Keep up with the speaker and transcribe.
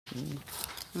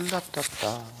Da, da,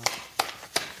 da.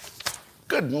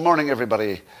 Good morning,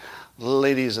 everybody,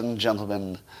 ladies and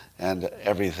gentlemen, and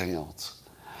everything else.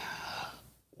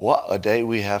 What a day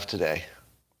we have today.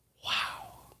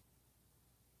 Wow.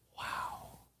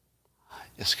 Wow.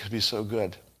 It's going to be so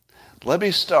good. Let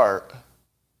me start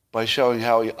by showing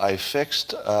how I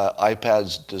fixed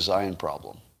iPad's design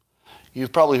problem.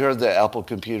 You've probably heard that Apple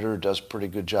Computer does a pretty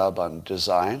good job on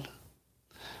design.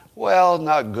 Well,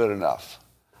 not good enough.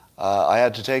 I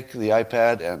had to take the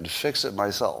iPad and fix it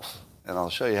myself, and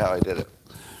I'll show you how I did it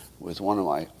with one of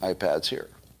my iPads here.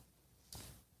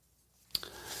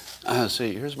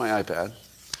 See, here's my iPad.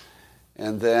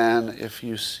 And then if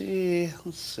you see,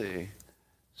 let's see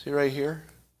right here?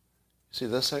 See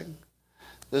this thing?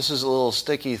 This is a little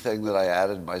sticky thing that I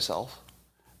added myself.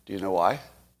 Do you know why?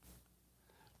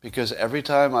 Because every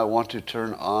time I want to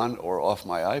turn on or off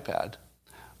my iPad,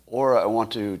 or I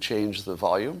want to change the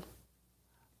volume,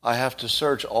 I have to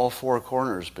search all four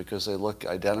corners because they look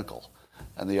identical,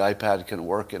 and the iPad can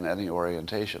work in any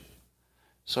orientation.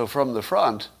 So from the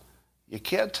front, you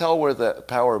can't tell where the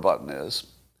power button is,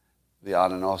 the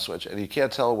on and off switch, and you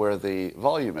can't tell where the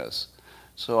volume is.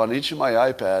 So on each of my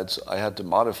iPads, I had to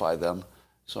modify them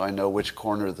so I know which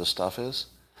corner the stuff is,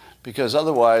 because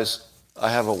otherwise I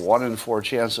have a 1 in 4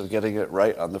 chance of getting it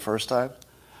right on the first time.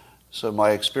 So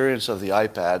my experience of the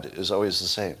iPad is always the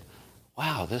same.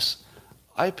 Wow, this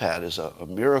iPad is a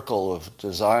miracle of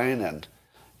design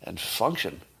and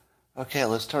function. Okay,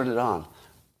 let's turn it on.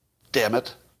 Damn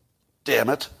it. Damn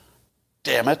it.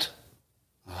 Damn it.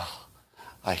 Oh,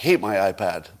 I hate my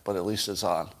iPad, but at least it's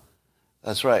on.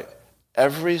 That's right.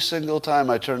 Every single time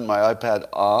I turned my iPad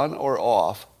on or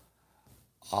off,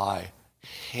 I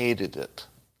hated it.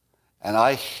 And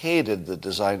I hated the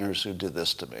designers who did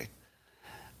this to me.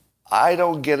 I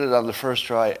don't get it on the first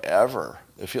try ever.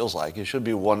 It feels like it should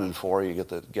be 1 in 4. You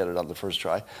get it on the first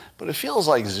try, but it feels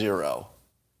like 0.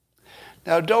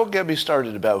 Now, don't get me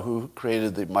started about who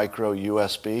created the micro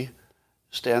USB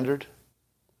standard.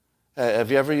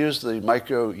 Have you ever used the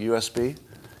micro USB?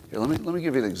 Here, let me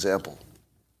give you an example.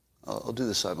 I'll do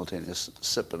the simultaneous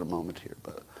sip in a moment here,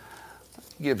 but I'll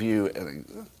give you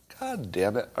an. God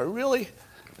damn it!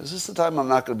 Is this the time I'm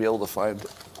not going to be able to find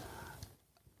it?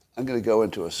 I'm going to go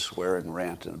into a swearing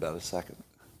rant in about a second.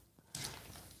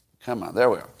 Come on, there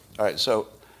we are. All right, so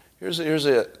here's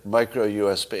a micro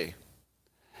USB.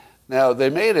 Now,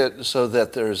 they made it so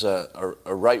that there's a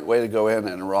right way to go in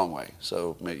and a wrong way.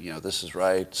 So, this is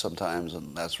right sometimes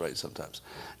and that's right sometimes.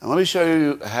 And let me show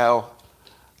you how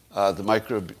the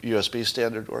micro USB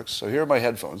standard works. So here are my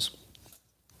headphones.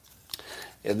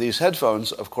 And these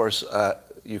headphones, of course,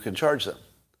 you can charge them.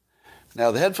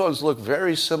 Now, the headphones look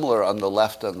very similar on the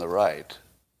left and the right.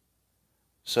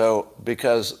 So,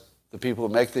 because the people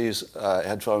who make these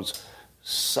headphones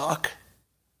suck,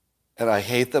 and I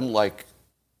hate them like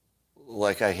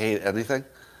I hate anything.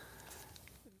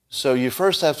 So you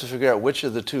first have to figure out which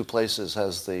of the two places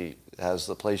has the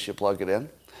place you plug it in.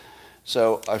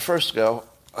 So I first go,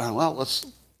 it's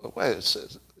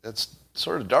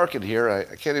sort of dark in here.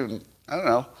 I can't even, I don't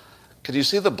know. Can you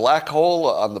see the black hole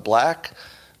on the black?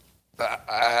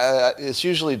 It's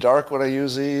usually dark when I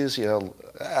use these,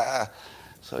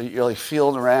 so you're like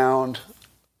feeling around.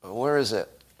 Where is it?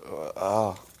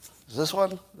 Is this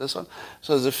one? This one?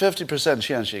 So there's a 50%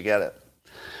 chance you get it.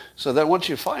 So then once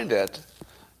you find it,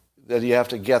 then you have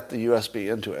to get the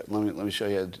USB into it. Let me show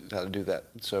you how to do that.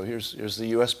 So here's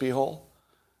the USB hole,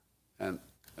 and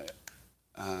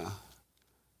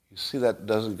you see that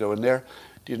doesn't go in there.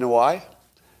 Do you know why?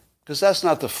 Because that's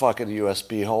not the fucking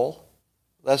USB hole.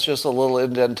 That's just a little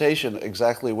indentation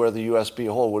exactly where the USB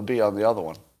hole would be on the other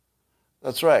one.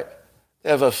 That's right.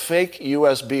 They have a fake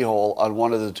USB hole on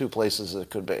one of the two places it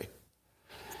could be.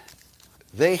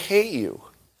 They hate you.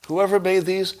 Whoever made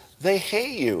these, they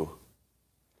hate you.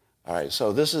 All right,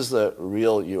 so this is the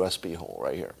real USB hole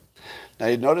right here. Now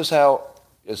you notice how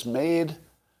it's made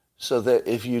so that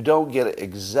if you don't get it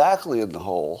exactly in the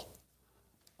hole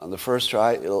on the first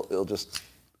try, it'll just...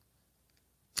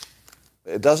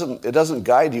 It doesn't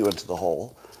guide you into the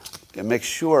hole. It makes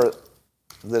sure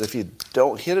that if you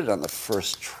don't hit it on the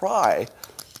first try,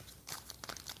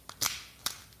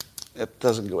 it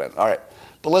doesn't go in. All right.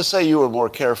 But let's say you were more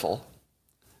careful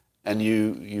and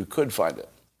you could find it.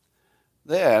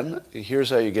 Then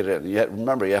here's how you get it in.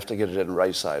 Remember, you have to get it in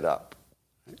right side up.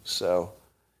 So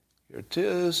here it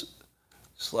is,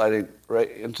 sliding right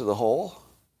into the hole.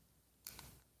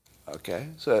 Okay,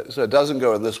 so it doesn't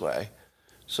go in this way.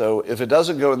 So if it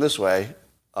doesn't go in this way,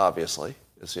 obviously,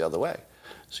 it's the other way.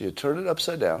 So you turn it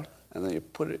upside down, and then you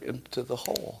put it into the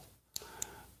hole.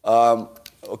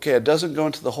 Okay, it doesn't go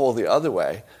into the hole the other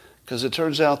way. because it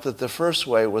turns out that the first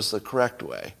way was the correct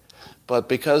way. But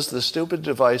because the stupid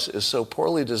device is so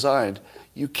poorly designed,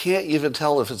 you can't even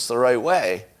tell if it's the right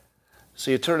way.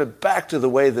 So you turn it back to the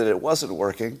way that it wasn't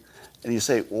working, and you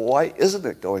say, well, why isn't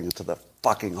it going into the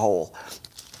fucking hole?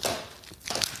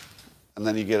 And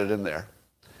then you get it in there.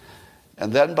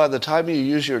 And then by the time you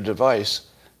use your device,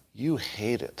 you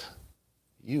hate it.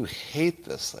 You hate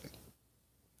this thing.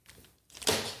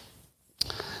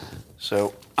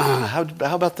 So how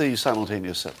about the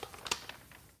simultaneous sip?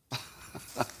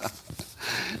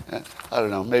 I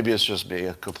don't know. Maybe it's just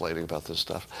me complaining about this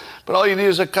stuff. But all you need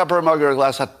is a cup or a mug or a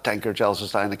glass, a tankard, chalice, a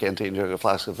stein, a canteen, jug, a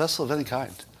flask, a vessel of any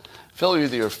kind. Fill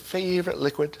with your favorite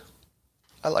liquid.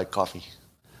 I like coffee.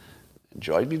 And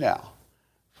join me now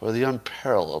for the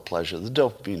unparalleled pleasure, the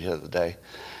dopamine hit of the day.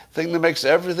 Thing that makes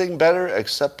everything better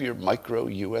except your micro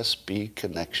USB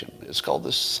connection. It's called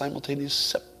the simultaneous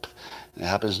sip. And it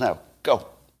happens now. Go.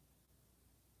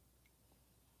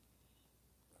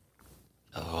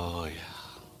 Oh,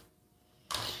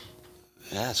 yeah.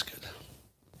 That's good.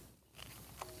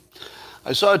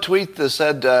 I saw a tweet that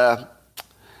said the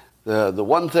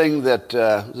one thing that,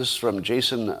 this is from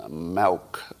Jason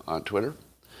Mauk on Twitter.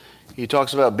 He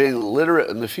talks about being literate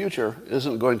in the future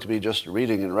isn't going to be just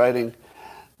reading and writing,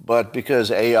 but because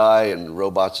AI and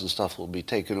robots and stuff will be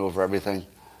taking over everything,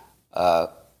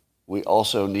 we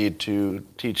also need to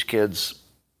teach kids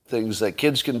things that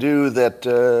kids can do that,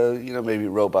 maybe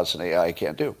robots and AI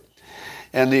can't do.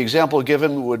 And the example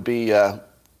given would be, an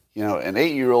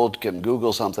 8-year-old can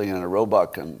Google something and a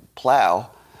robot can plow,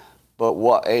 but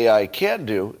what AI can't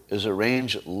do is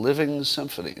arrange living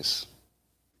symphonies.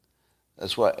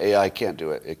 That's what AI can't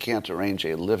do. It can't arrange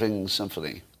a living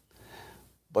symphony.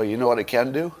 But you know what it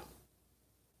can do?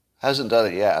 Hasn't done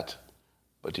it yet.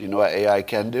 But do you know what AI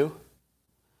can do?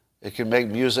 It can make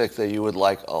music that you would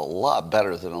like a lot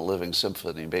better than a living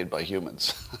symphony made by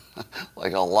humans.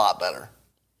 Like a lot better.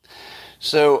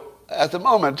 So at the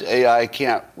moment, AI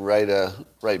can't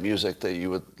write music that you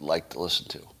would like to listen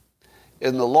to.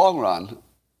 In the long run,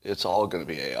 it's all going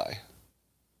to be AI.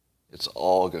 It's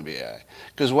all going to be AI.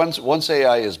 Because once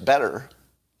AI is better,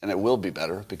 and it will be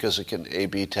better because it can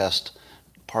A/B test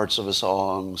parts of a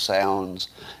song, sounds.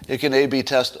 It can A/B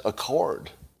test a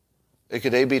chord. It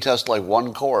could A/B test like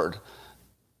one chord,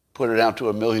 put it out to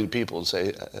 1 million people and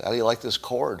say, how do you like this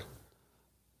chord?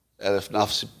 And if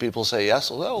enough people say yes,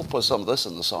 well, we'll put some of this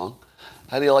in the song.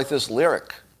 How do you like this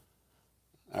lyric?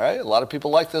 All right, a lot of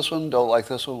people like this one, don't like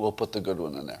this one, we'll put the good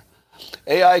one in there.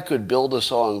 AI could build a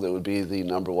song that would be the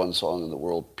 #1 song in the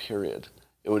world, period.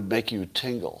 It would make you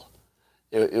tingle.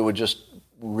 It would just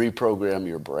reprogram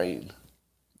your brain.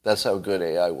 That's how good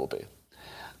AI will be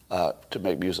to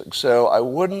make music. So I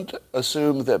wouldn't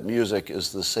assume that music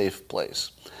is the safe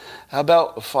place. How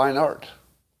about fine art?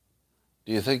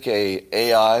 Do you think a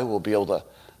AI will be able to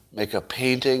make a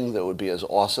painting that would be as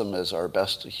awesome as our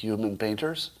best human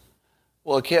painters?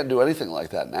 Well, it can't do anything like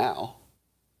that now.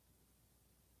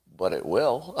 But it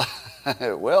will.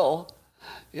 It will.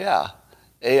 Yeah.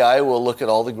 AI will look at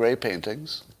all the great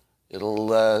paintings.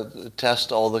 It'll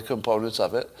test all the components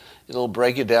of it. It'll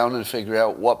break it down and figure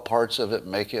out what parts of it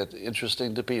make it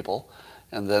interesting to people.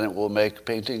 And then it will make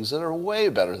paintings that are way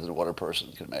better than what a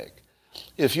person can make.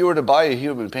 If you were to buy a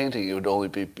human painting, it would only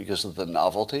be because of the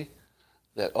novelty.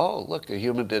 That, oh, look, a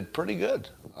human did pretty good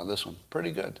on this one.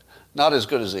 Pretty good. Not as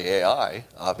good as the AI,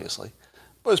 obviously.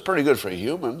 But it's pretty good for a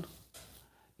human.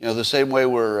 You know, the same way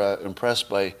we're impressed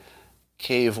by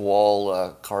cave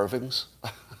wall carvings.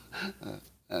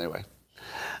 Anyway.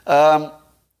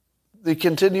 The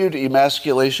continued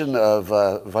emasculation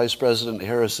of Vice President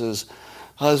Harris's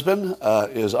husband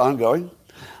is ongoing.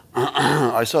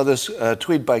 I saw this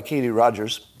tweet by Katie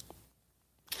Rogers.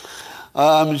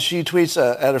 She tweets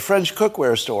at a French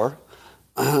cookware store.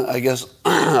 I guess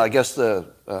the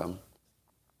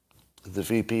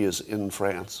VP is in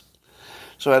France.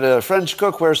 So at a French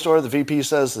cookware store, the VP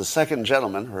says the second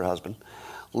gentleman, her husband,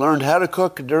 learned how to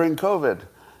cook during COVID.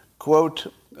 Quote,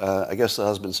 I guess the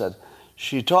husband said,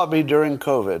 "She taught me during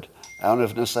COVID, out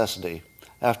of necessity.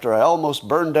 After I almost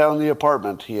burned down the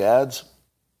apartment," he adds.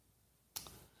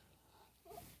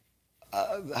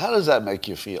 How does that make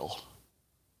you feel?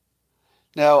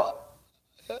 Now,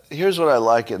 here's what I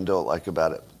like and don't like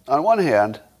about it. On one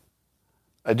hand,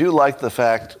 I do like the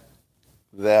fact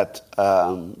that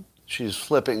she's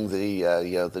flipping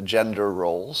the gender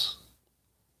roles.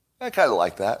 I kind of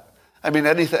like that. I mean,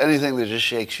 anything that just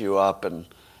shakes you up and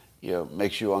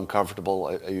makes you uncomfortable,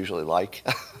 I usually like.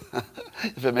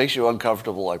 If it makes you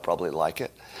uncomfortable, I probably like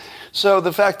it. So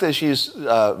the fact that she's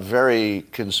very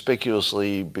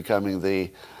conspicuously becoming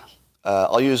the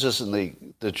I'll use this in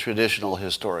the traditional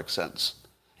historic sense.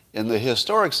 In the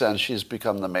historic sense, she's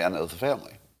become the man of the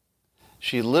family.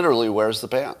 She literally wears the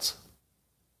pants.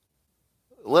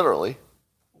 Literally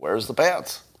wears the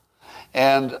pants.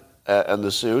 And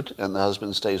the suit, and the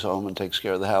husband stays home and takes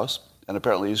care of the house. And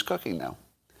apparently he's cooking now.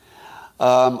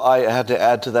 I had to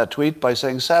add to that tweet by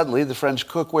saying, sadly, the French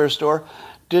cookware store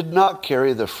did not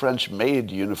carry the French maid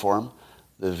uniform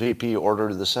the VP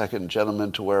ordered the second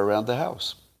gentleman to wear around the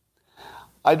house.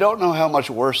 I don't know how much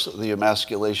worse the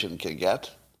emasculation can get,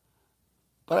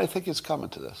 but I think it's coming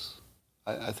to this.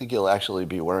 I think he'll actually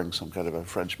be wearing some kind of a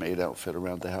French maid outfit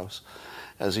around the house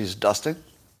as he's dusting.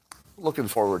 Looking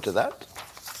forward to that.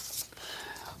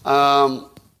 But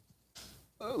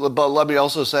let me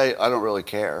also say, I don't really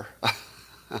care.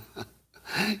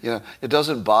 It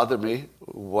doesn't bother me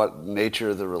what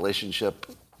nature the relationship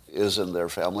is in their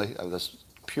family. That's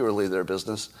purely their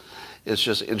business. It's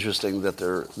just interesting that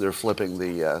they're flipping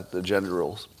the gender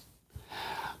roles.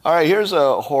 All right, here's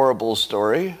a horrible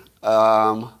story.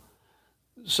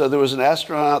 So there was an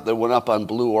astronaut that went up on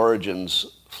Blue Origin's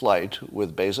flight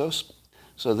with Bezos.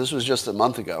 So this was just a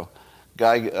month ago.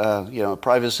 Guy, a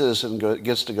private citizen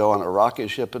gets to go on a rocket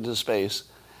ship into space,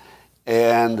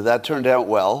 and that turned out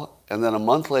well. And then a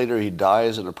month later, he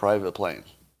dies in a private plane.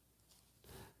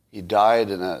 He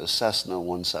died in a Cessna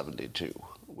 172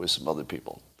 with some other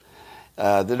people.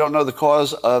 They don't know the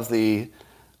cause of the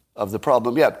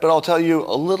problem yet, but I'll tell you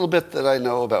a little bit that I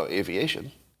know about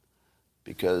aviation,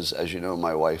 because, as you know,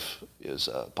 my wife is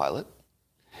a pilot.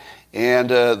 And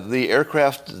the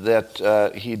aircraft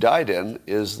that he died in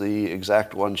is the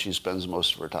exact one she spends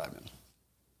most of her time in.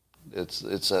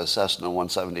 It's a Cessna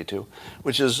 172,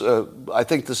 which is, I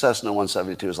think the Cessna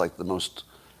 172 is like the most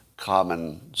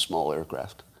common small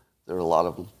aircraft. There are a lot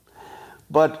of them.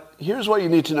 But here's what you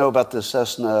need to know about the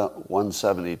Cessna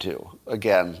 172.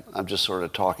 Again, I'm just sort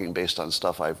of talking based on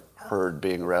stuff I've heard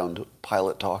being around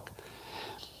pilot talk.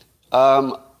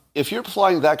 If you're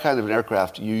flying that kind of an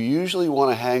aircraft, you usually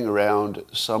want to hang around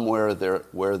somewhere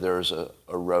where there's a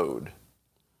road.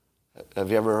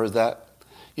 Have you ever heard that?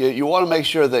 You want to make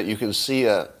sure that you can see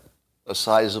a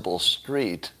sizable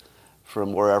street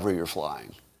from wherever you're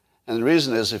flying. And the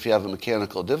reason is, if you have a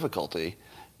mechanical difficulty,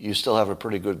 you still have a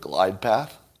pretty good glide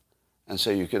path. And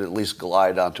so you could at least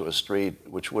glide onto a street,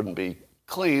 which wouldn't be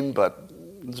clean, but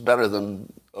it's better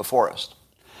than a forest.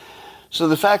 So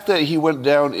the fact that he went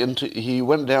down in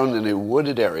a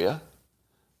wooded area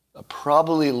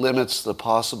probably limits the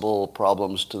possible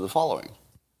problems to the following.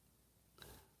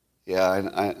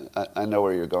 Yeah, I know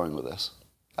where you're going with this.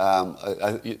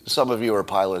 Some of you are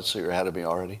pilots, so you're ahead of me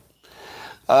already.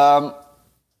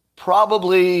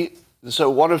 Probably, so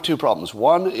one of two problems.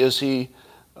 One is he,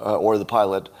 or the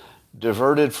pilot,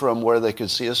 diverted from where they could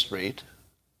see a street.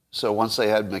 So once they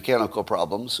had mechanical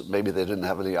problems, maybe they didn't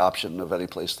have any option of any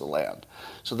place to land.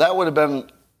 So that would have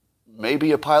been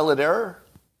maybe a pilot error,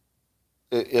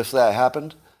 if that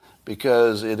happened,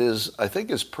 because I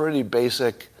think it's pretty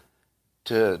basic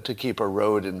to keep a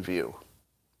road in view.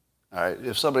 All right,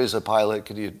 if somebody's a pilot,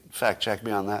 could you fact check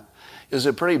me on that? Is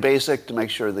it pretty basic to make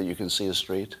sure that you can see a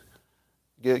street?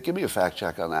 Give me a fact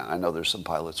check on that. I know there's some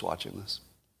pilots watching this.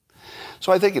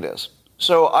 So I think it is.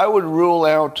 So I would rule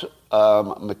out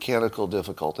mechanical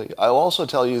difficulty. I'll also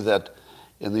tell you that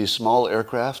in these small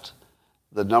aircraft,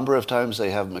 the number of times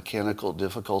they have mechanical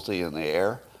difficulty in the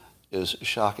air is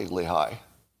shockingly high.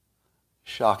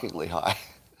 Shockingly high.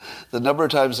 The number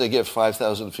of times they get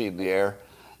 5,000 feet in the air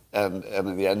and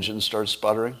the engine starts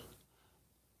sputtering,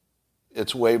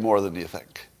 it's way more than you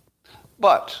think.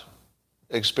 But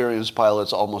experienced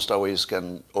pilots almost always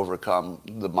can overcome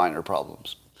the minor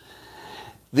problems.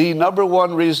 The number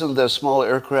one reason that small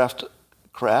aircraft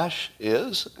crash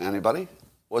is, anybody?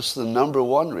 What's the number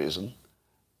one reason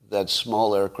that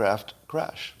small aircraft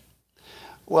crash?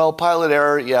 Well, pilot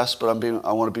error, yes, but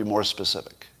I want to be more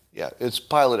specific. Yeah, it's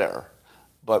pilot error,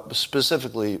 but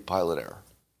specifically pilot error.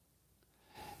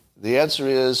 The answer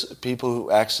is people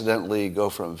who accidentally go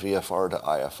from VFR to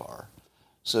IFR.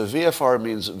 So VFR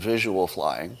means visual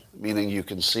flying, meaning you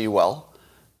can see well,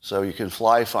 so you can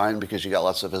fly fine because you got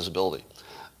lots of visibility.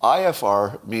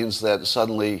 IFR means that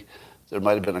suddenly there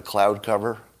might have been a cloud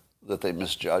cover that they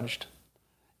misjudged.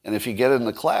 And if you get in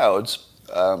the clouds,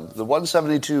 the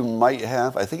 172 might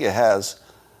have, I think it has,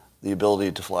 the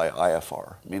ability to fly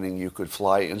IFR, meaning you could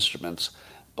fly instruments,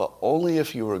 but only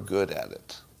if you were good at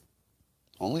it.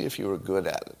 Only if you were good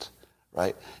at it,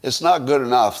 right? It's not good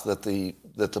enough that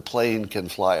the plane can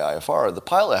fly IFR. The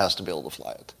pilot has to be able to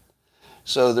fly it.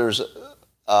 So there's,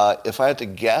 if I had to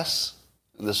guess,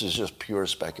 and this is just pure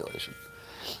speculation,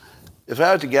 if I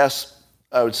had to guess,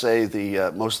 I would say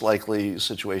the most likely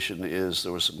situation is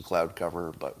there was some cloud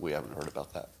cover, but we haven't heard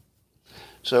about that.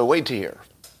 So wait to hear.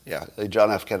 Yeah,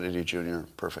 John F. Kennedy Jr.,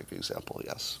 perfect example,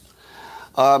 yes.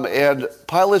 And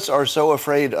pilots are so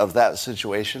afraid of that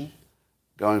situation,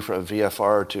 going from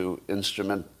VFR to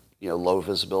instrument, low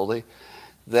visibility,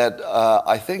 that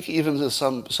I think even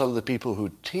some of the people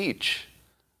who teach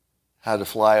how to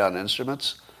fly on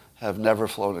instruments have never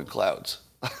flown in clouds.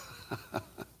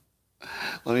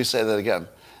 Let me say that again.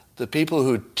 The people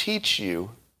who teach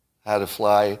you how to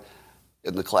fly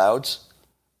in the clouds,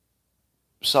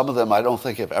 some of them I don't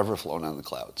think have ever flown in the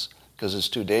clouds because it's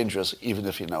too dangerous even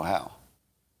if you know how.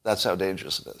 That's how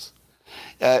dangerous it is.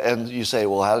 And you say,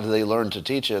 well, how do they learn to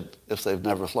teach it if they've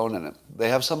never flown in it? They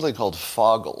have something called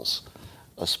foggles,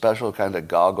 a special kind of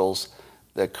goggles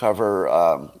that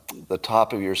cover the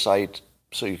top of your sight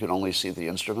so you can only see the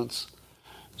instruments.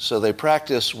 So they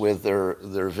practice with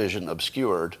their vision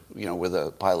obscured, with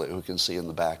a pilot who can see in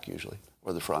the back usually,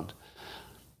 or the front.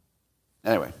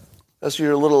 Anyway, that's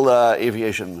your little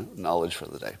aviation knowledge for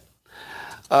the day.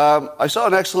 I saw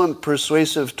an excellent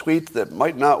persuasive tweet that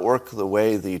might not work the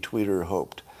way the tweeter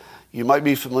hoped. You might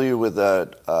be familiar with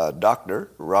Dr.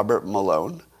 Robert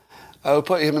Malone. I would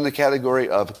put him in the category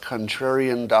of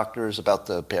contrarian doctors about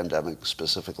the pandemic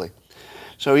specifically.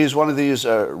 So he's one of these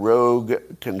rogue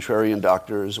contrarian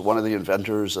doctors, one of the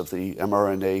inventors of the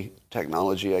mRNA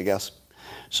technology, I guess.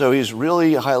 So he's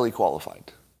really highly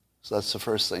qualified. So that's the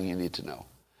first thing you need to know.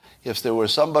 If there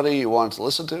was somebody you wanted to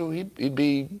listen to, he'd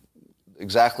be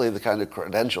exactly the kind of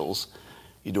credentials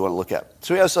you do want to look at.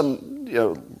 So he has some,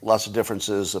 lots of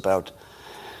differences about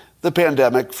the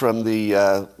pandemic from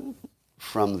the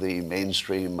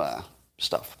mainstream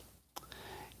stuff.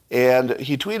 And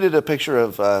he tweeted a picture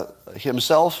of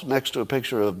himself next to a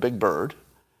picture of Big Bird,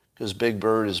 because Big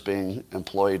Bird is being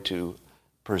employed to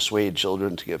persuade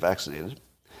children to get vaccinated.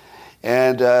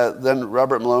 And then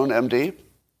Robert Malone, MD,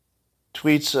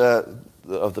 tweets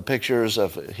of the pictures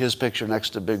of his picture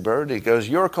next to Big Bird. He goes,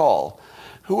 "Your call.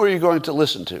 Who are you going to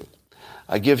listen to?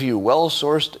 I give you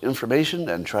well-sourced information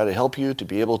and try to help you to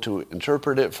be able to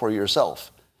interpret it for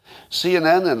yourself.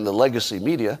 CNN and the legacy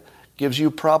media gives you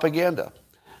propaganda.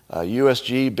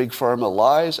 USG, Big Pharma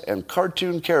lies, and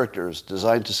cartoon characters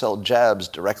designed to sell jabs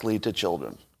directly to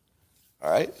children." All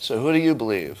right, so who do you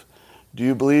believe? Do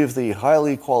you believe the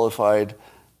highly qualified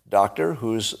doctor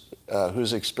whose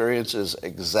experience is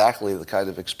exactly the kind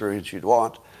of experience you'd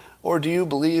want, or do you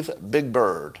believe Big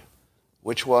Bird?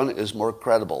 Which one is more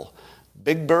credible,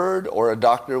 Big Bird or a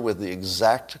doctor with the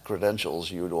exact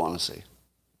credentials you would want to see?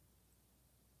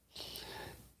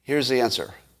 Here's the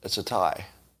answer. It's a tie.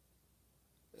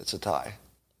 It's a tie.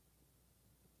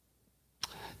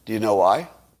 Do you know why?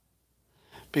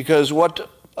 Because what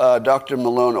Dr.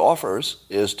 Malone offers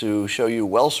is to show you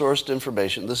well-sourced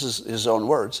information, this is his own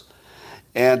words,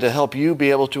 and to help you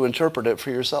be able to interpret it for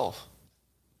yourself.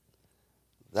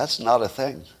 That's not a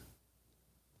thing.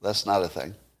 That's not a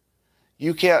thing.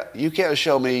 You can't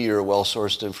show me your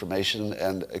well-sourced information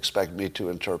and expect me to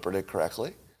interpret it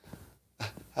correctly.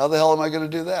 How the hell am I going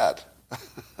to do that?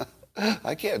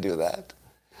 I can't do that.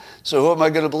 So who am I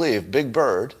going to believe? Big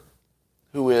Bird,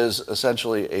 who is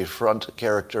essentially a front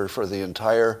character for the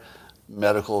entire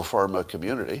medical pharma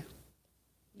community,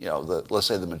 let's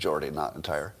say the majority, not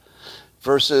entire,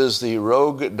 versus the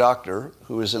rogue doctor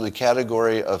who is in the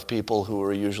category of people who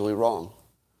are usually wrong.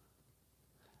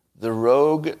 The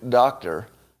rogue doctor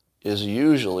is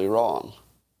usually wrong.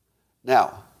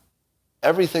 Now,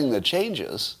 everything that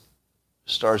changes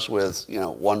starts with,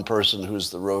 one person who's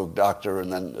the rogue doctor,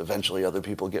 and then eventually other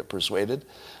people get persuaded.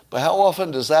 But how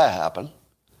often does that happen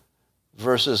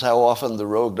versus how often the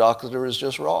rogue doctor is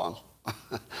just wrong?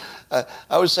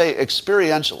 I would say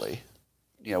experientially,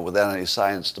 without any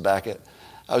science to back it,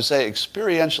 I would say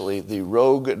experientially the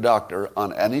rogue doctor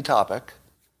on any topic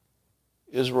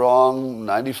is wrong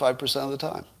 95% of the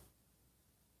time.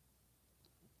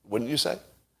 Wouldn't you say?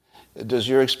 Does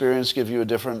your experience give you a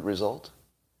different result?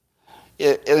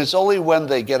 And it's only when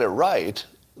they get it right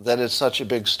that it's such a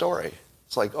big story.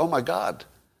 It's like, oh my God,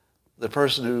 the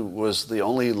person who was the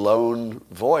only lone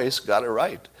voice got it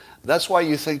right. That's why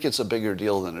you think it's a bigger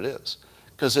deal than it is.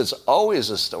 Because it's always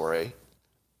a story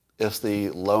if the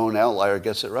lone outlier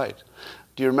gets it right.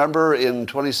 Do you remember in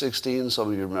 2016,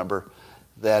 some of you remember,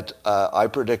 that I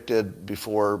predicted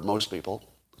before most people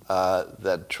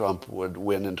that Trump would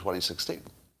win in 2016?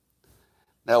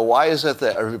 Now, why is it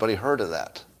that everybody heard of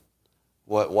that?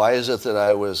 Why is it that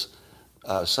I was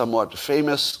somewhat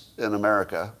famous in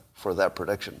America for that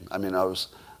prediction? I mean, I was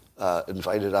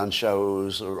invited on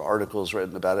shows or articles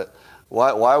written about it.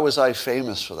 Why was I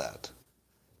famous for that?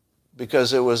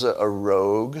 because it was a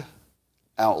rogue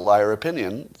outlier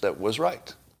opinion that was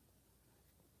right.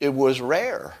 It was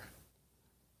rare.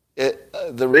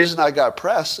 The reason I got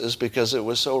press is because it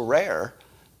was so rare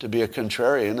to be a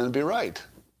contrarian and be right.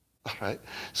 Right?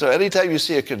 So anytime you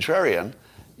see a contrarian,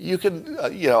 you can,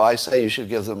 I say you should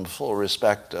give them full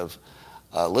respect of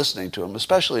listening to them,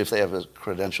 especially if they have the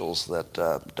credentials that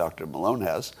Dr. Malone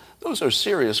has. Those are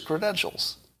serious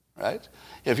credentials, right?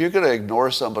 If you're going to ignore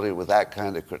somebody with that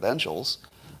kind of credentials,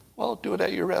 well, do it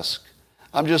at your risk.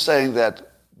 I'm just saying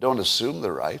that don't assume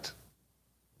they're right.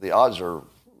 The odds are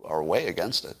way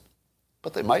against it,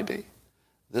 but they might be.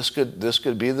 This could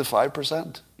be the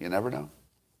 5%. You never know.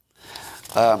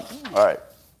 All right.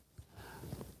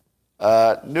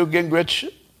 Newt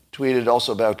Gingrich tweeted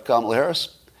also about Kamala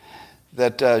Harris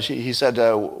that he said,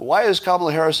 why is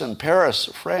Kamala Harris in Paris,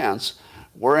 France,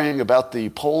 worrying about the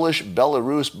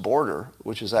Polish-Belarus border,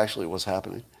 which is actually what's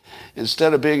happening,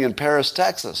 instead of being in Paris,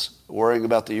 Texas, worrying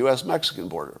about the U.S.-Mexican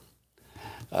border?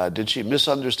 Did she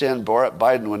misunderstand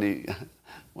Biden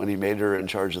when he made her in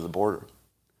charge of the border?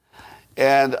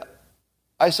 And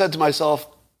I said to myself,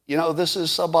 this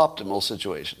is a suboptimal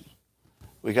situation.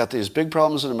 We got these big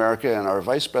problems in America, and our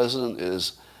vice president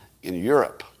is in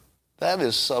Europe. That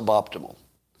is suboptimal.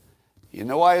 You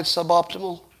know why it's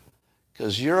suboptimal?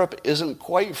 Because Europe isn't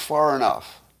quite far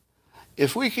enough.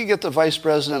 If we could get the vice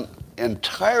president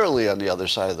entirely on the other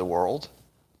side of the world,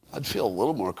 I'd feel a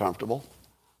little more comfortable.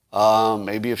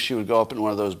 Maybe if she would go up in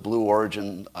one of those Blue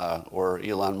Origin or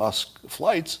Elon Musk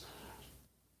flights,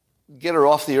 get her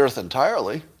off the earth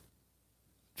entirely,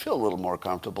 feel a little more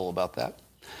comfortable about that.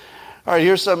 All right,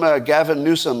 here's some Gavin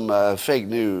Newsom fake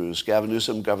news. Gavin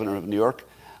Newsom, governor of New York.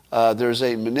 There's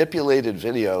a manipulated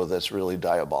video that's really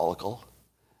diabolical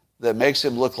that makes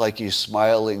him look like he's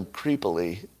smiling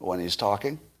creepily when he's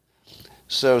talking.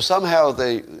 So somehow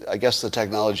I guess the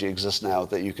technology exists now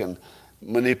that you can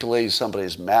manipulate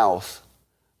somebody's mouth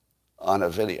on a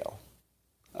video.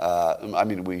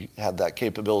 We had that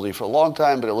capability for a long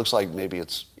time, but it looks like maybe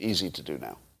it's easy to do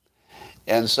now.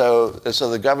 And so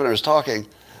the governor is talking,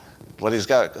 but he's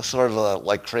got sort of a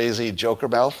like crazy Joker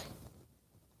mouth,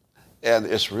 and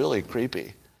it's really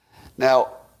creepy.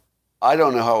 Now, I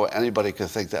don't know how anybody could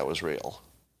think that was real,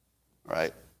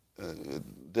 right?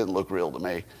 It didn't look real to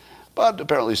me, but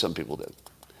apparently some people did.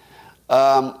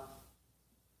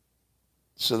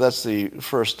 So that's the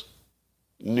first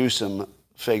Newsom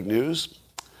fake news.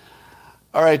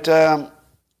 All right. Do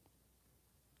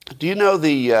you know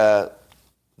the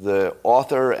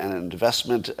author and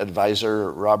investment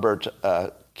advisor Robert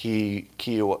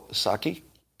Kiyosaki?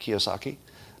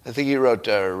 I think he wrote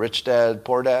Rich Dad,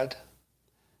 Poor Dad.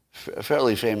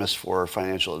 Fairly famous for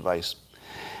financial advice.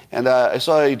 And I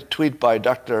saw a tweet by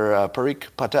Dr. Parikh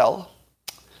Patel,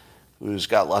 who's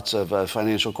got lots of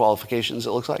financial qualifications,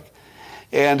 it looks like.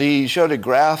 And he showed a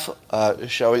graph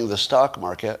showing the stock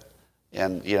market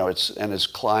and its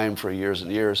climb for years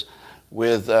and years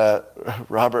with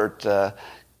Robert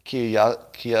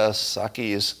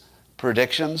Kiyosaki's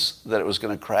predictions that it was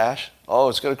going to crash. Oh,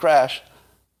 it's going to crash.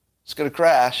 It's going to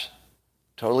crash.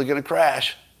 Totally going to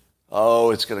crash.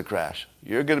 Oh, it's going to crash.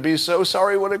 You're going to be so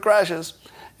sorry when it crashes.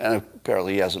 And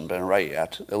apparently he hasn't been right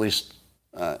yet, at least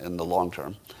in the long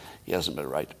term. He hasn't been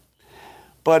right.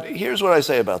 But here's what I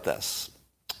say about this.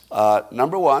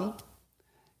 Number one,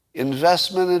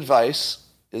 investment advice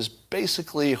is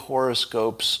basically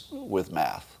horoscopes with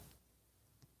math.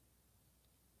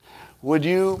 Would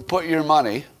you put your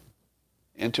money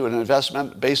into an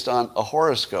investment based on a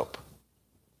horoscope?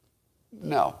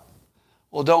 No.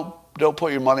 Well, don't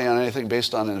put your money on anything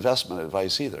based on investment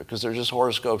advice either, because they're just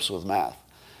horoscopes with math.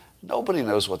 Nobody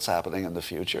knows what's happening in the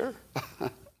future.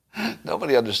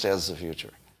 Nobody understands the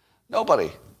future.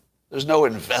 Nobody. There's no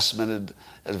investment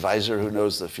advisor who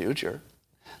knows the future.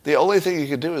 The only thing you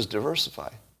can do is diversify.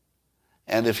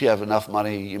 And if you have enough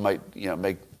money, you might,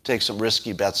 take some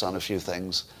risky bets on a few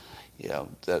things,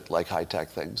 that like high-tech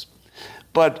things.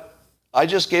 But I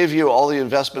just gave you all the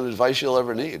investment advice you'll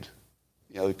ever need.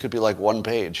 It could be like one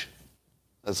page.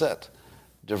 That's it.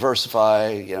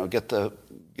 Diversify, get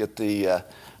the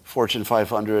Fortune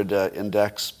 500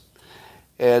 index.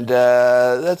 And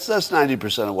that's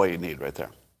 90% of what you need right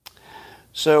there.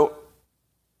 So,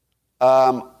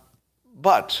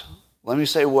 but let me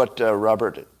say what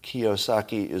Robert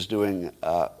Kiyosaki is doing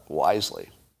wisely.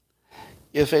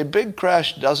 If a big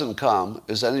crash doesn't come,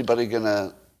 is anybody going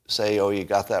to say, oh, you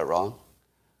got that wrong?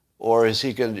 Or is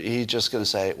he just going to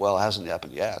say, well, it hasn't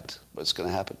happened yet, but it's going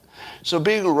to happen? So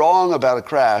being wrong about a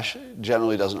crash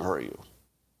generally doesn't hurt you,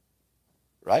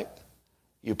 right?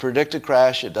 You predict a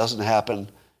crash, it doesn't happen.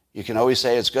 You can always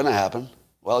say it's going to happen.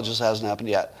 Well, it just hasn't happened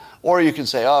yet. Or you can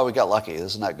say, oh, we got lucky.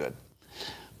 Isn't that good?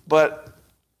 But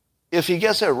if he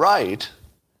gets it right,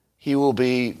 he will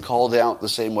be called out the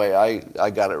same way I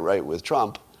got it right with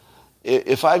Trump.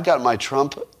 If I'd got my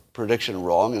Trump prediction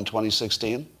wrong in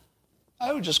 2016,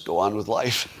 I would just go on with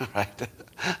life, right?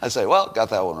 I'd say, well, got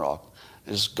that one wrong.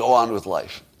 And just go on with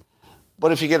life.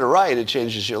 But if you get it right, it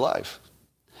changes your life.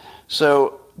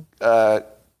 So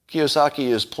Kiyosaki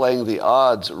is playing the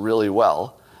odds really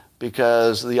well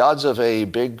because the odds of a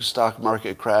big stock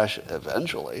market crash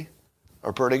eventually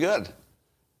are pretty good.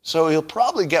 So he'll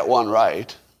probably get one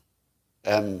right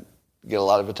and get a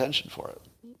lot of attention for it.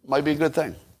 Might be a good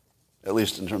thing, at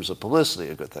least in terms of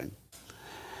publicity, a good thing.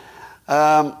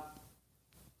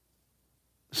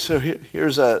 So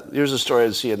here's a story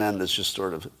on CNN that's just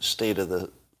sort of state of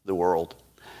the world.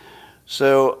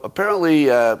 So apparently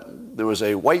there was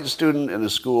a white student in a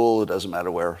school, it doesn't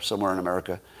matter where, somewhere in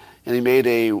America, and he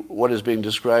made what is being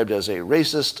described as a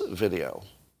racist video.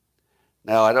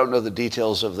 Now, I don't know the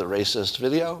details of the racist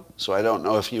video, so I don't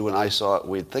know if you and I saw it,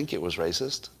 we'd think it was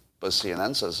racist, but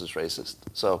CNN says it's racist.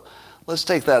 So let's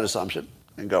take that assumption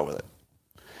and go with it.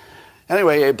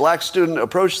 Anyway, a black student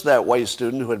approached that white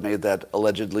student who had made that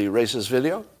allegedly racist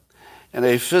video, and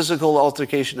a physical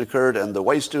altercation occurred, and the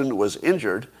white student was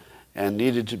injured and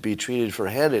needed to be treated for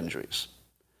head injuries.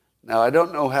 Now, I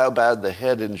don't know how bad the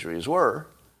head injuries were,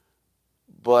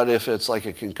 but if it's like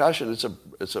a concussion,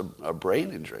 it's a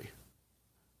brain injury.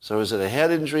 So is it a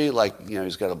head injury, like,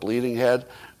 he's got a bleeding head,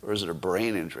 or is it a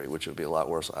brain injury, which would be a lot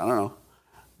worse? I don't know,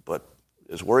 but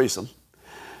it's worrisome.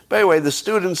 But anyway, the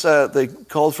students, they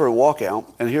called for a walkout,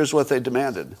 and here's what they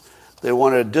demanded. They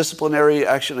wanted disciplinary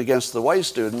action against the white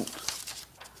student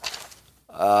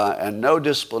and no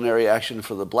disciplinary action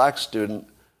for the black student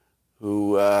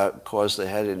who caused the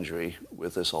head injury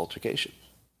with this altercation.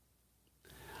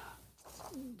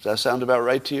 Does that sound about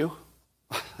right to you?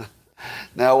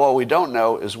 Now, what we don't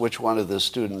know is which one of the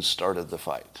students started the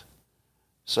fight.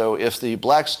 So if the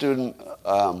black student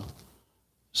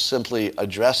simply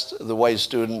addressed the white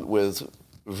student with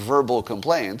verbal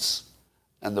complaints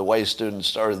and the white student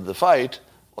started the fight,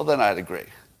 well, then I'd agree,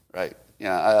 right?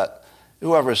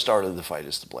 Whoever started the fight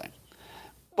is to blame.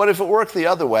 But if it worked the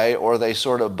other way, or they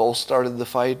sort of both started the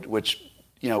fight, which,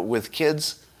 with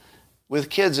kids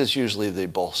it's usually they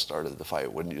both started the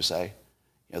fight, wouldn't you say?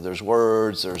 There's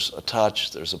words, there's a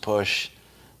touch, there's a push.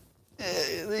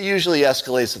 It usually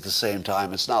escalates at the same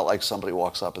time. It's not like somebody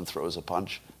walks up and throws a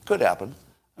punch. Could happen.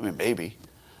 I mean, maybe.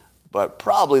 But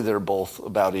probably they're both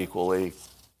about equally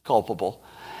culpable.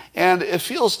 And it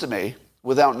feels to me,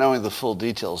 without knowing the full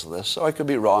details of this, so I could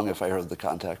be wrong if I heard the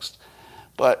context,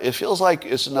 but it feels like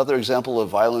it's another example of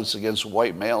violence against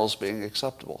white males being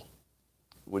acceptable.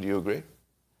 Would you agree?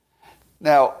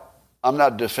 Now, I'm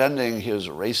not defending his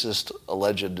racist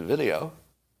alleged video.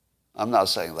 I'm not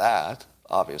saying that,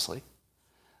 obviously.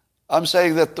 I'm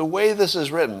saying that the way this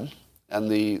is written and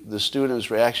the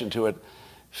student's reaction to it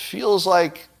feels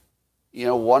like,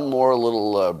 one more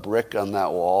little brick on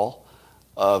that wall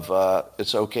of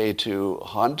it's okay to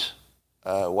hunt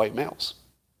white males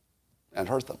and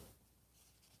hurt them.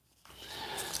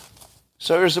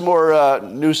 So here's some more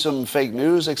Newsom fake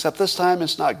news, except this time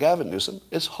it's not Gavin Newsom,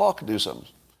 it's Hawk Newsom,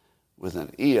 with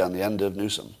an E on the end of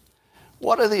Newsom.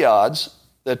 What are the odds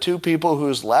that two people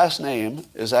whose last name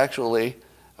is actually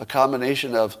a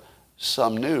combination of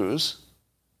some news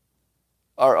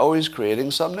are always creating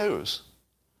some news?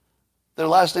 Their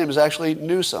last name is actually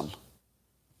Newsom.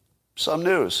 Some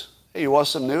news. Hey, you want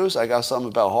some news? I got some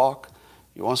about Hawk.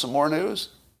 You want some more news?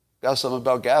 Got some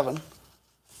about Gavin.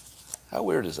 How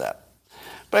weird is that?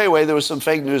 But anyway, there was some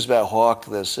fake news about Hawk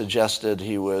that suggested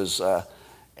he was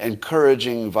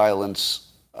encouraging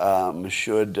violence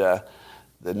should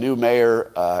the new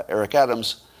mayor, Eric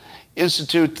Adams,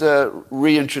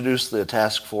 reintroduce the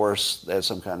task force. They had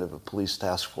some kind of a police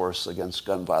task force against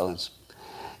gun violence.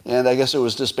 And I guess it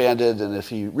was disbanded, and if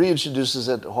he reintroduces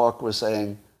it, Hawk was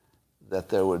saying that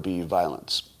there would be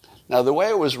violence. Now, the way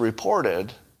it was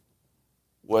reported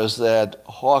was that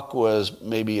Hawk was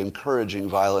maybe encouraging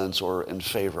violence or in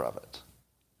favor of it.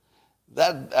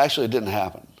 That actually didn't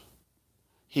happen.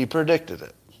 He predicted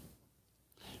it.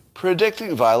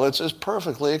 Predicting violence is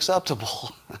perfectly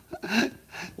acceptable.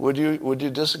 Would you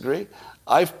disagree?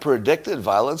 I've predicted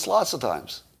violence lots of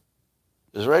times.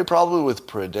 Is there any problem with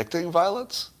predicting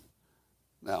violence?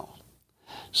 No.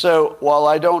 So while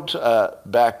I don't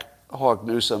back Hawk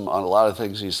Newsom on a lot of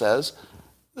things he says,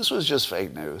 this was just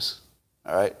fake news.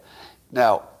 All right?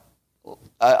 Now,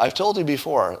 I've told you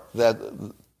before that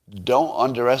don't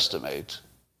underestimate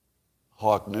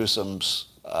Hawk Newsom's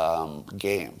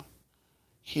game.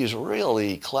 He's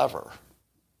really clever.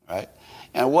 right?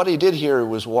 And what he did here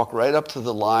was walk right up to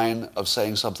the line of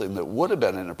saying something that would have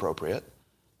been inappropriate,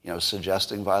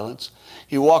 suggesting violence.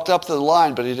 He walked up to the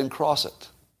line, but he didn't cross it.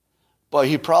 But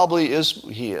he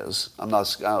is,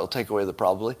 I'll take away the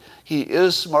probably, he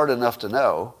is smart enough to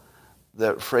know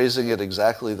that phrasing it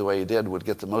exactly the way he did would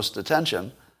get the most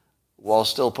attention while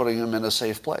still putting him in a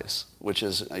safe place, which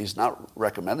is, he's not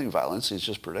recommending violence, he's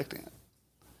just predicting it.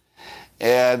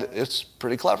 And it's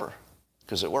pretty clever,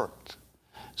 because it worked.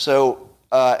 So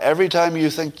every time you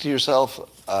think to yourself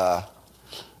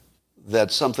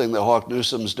that something that Hawk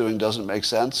Newsom's doing doesn't make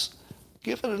sense,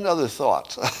 give it another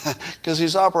thought, because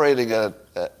he's operating at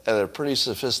a pretty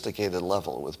sophisticated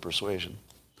level with persuasion.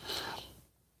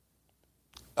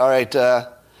 All right,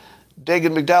 Dagan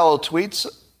McDowell tweets,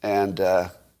 and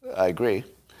I agree,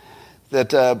 that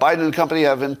Biden and company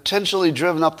have intentionally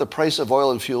driven up the price of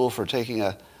oil and fuel by taking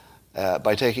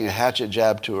a hatchet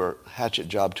job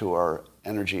to our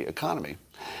energy economy.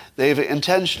 They've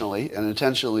intentionally, and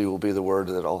intentionally will be the word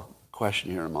that I'll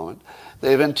question here in a moment,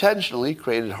 they've intentionally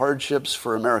created hardships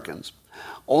for Americans.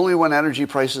 Only when energy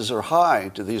prices are high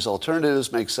do these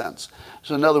alternatives make sense.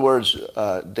 So in other words,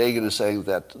 Dagan is saying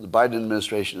that the Biden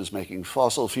administration is making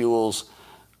fossil fuels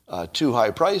too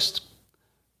high priced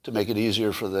to make it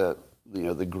easier for the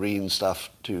green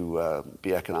stuff to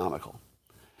be economical.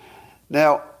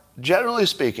 Now, generally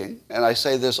speaking, and I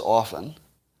say this often,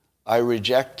 I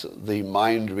reject the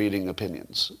mind-reading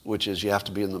opinions, which is you have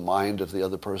to be in the mind of the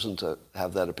other person to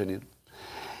have that opinion.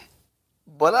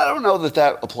 But I don't know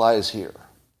that applies here,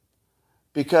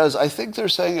 because I think they're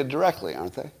saying it directly,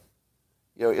 aren't they?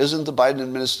 Isn't the Biden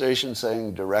administration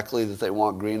saying directly that they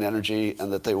want green energy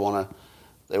and that they want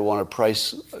to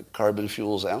price carbon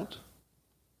fuels out?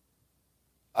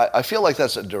 I feel like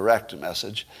that's a direct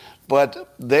message,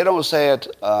 but they don't say it.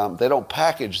 They don't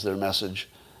package their message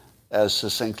as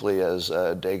succinctly as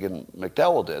Dagan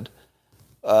McDowell did,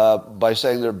 by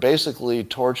saying they're basically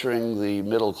torturing the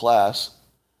middle class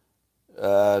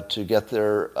to get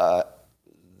their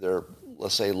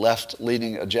let's say,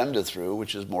 left-leaning agenda through,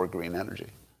 which is more green energy.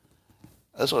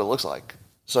 That's what it looks like.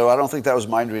 So I don't think that was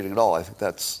mind-reading at all. I think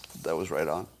that was right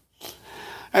on.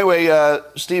 Anyway,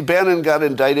 Steve Bannon got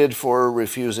indicted for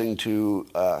refusing to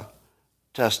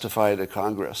testify to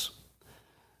Congress.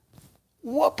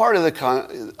 What part of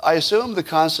I assume the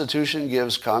Constitution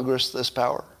gives Congress this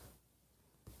power?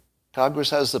 Congress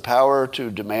has the power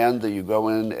to demand that you go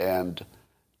in and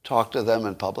talk to them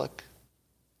in public?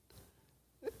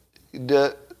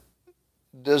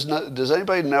 Does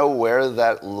anybody know where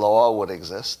that law would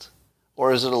exist?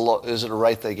 Or is it a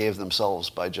right they gave themselves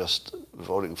by just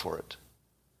voting for it?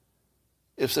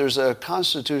 If there's a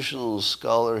constitutional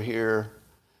scholar here,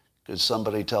 could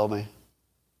somebody tell me?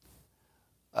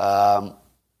 Yeah,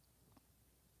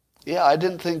 I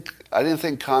didn't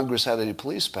think Congress had any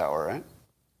police power, right?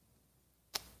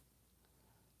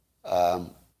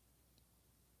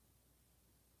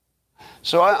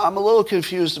 So I'm a little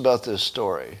confused about this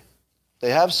story.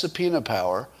 They have subpoena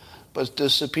power, but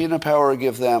does subpoena power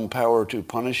give them power to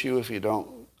punish you if you don't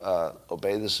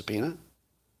obey the subpoena?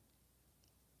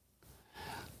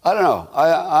 I don't know.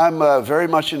 I'm very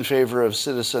much in favor of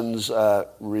citizens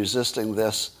resisting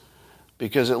this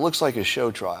because it looks like a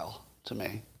show trial to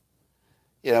me.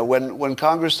 When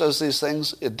Congress does these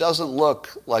things, it doesn't look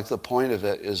like the point of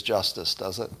it is justice,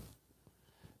 does it?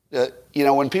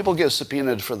 When people get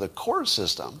subpoenaed for the court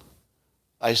system,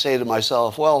 I say to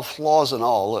myself, well, flaws and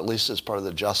all, at least it's part of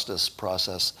the justice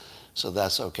process, so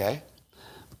that's okay.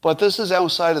 But this is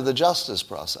outside of the justice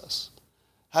process.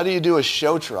 How do you do a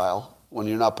show trial when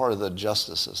you're not part of the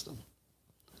justice system?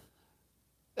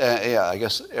 I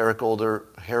guess Eric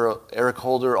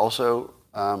Holder also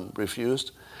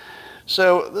refused.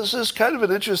 So this is kind of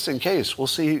an interesting case. We'll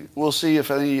see if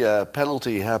any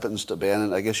penalty happens to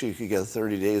Bannon. I guess you could get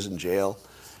 30 days in jail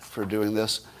for doing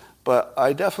this. But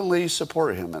I definitely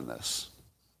support him in this.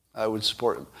 I would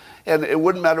support him. And it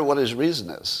wouldn't matter what his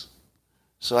reason is.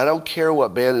 So I don't care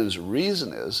what Bannon's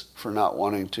reason is for not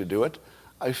wanting to do it.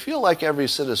 I feel like every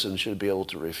citizen should be able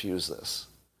to refuse this.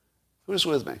 Who's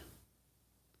with me?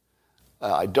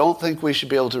 I don't think we should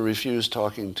be able to refuse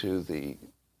talking to the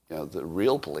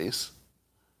real police.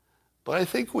 But I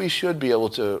think we should be able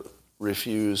to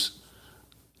refuse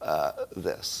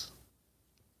this.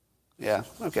 Yeah,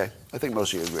 okay. I think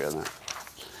most of you agree on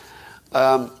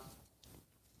that.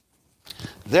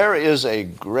 There is a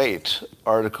great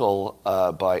article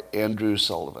by Andrew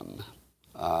Sullivan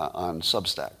on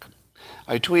Substack.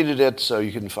 I tweeted it, so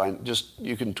you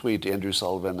can tweet Andrew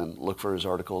Sullivan and look for his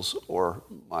articles or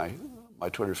my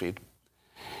Twitter feed.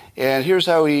 And here's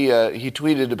how he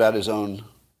tweeted about his own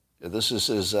This is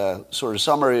his sort of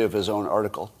summary of his own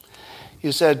article.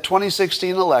 He said,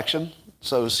 2016 election.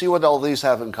 So see what all these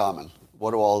have in common.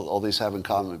 What do all these have in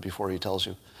common before he tells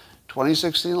you?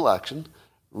 2016 election,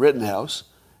 Rittenhouse,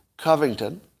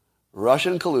 Covington,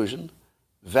 Russian collusion,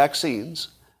 vaccines,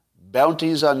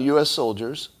 bounties on U.S.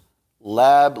 soldiers,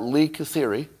 lab leak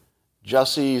theory,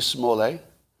 Jussie Smollett,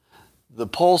 the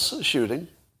Pulse shooting,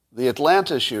 the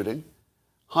Atlanta shooting,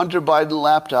 Hunter Biden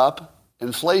laptop,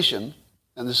 inflation,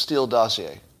 and the Steele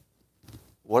dossier.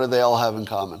 What do they all have in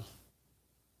common?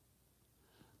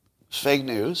 Fake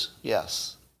news,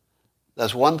 yes.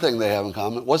 That's one thing they have in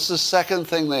common. What's the second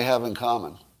thing they have in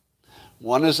common?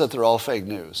 One is that they're all fake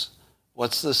news.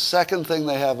 What's the second thing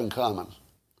they have in common?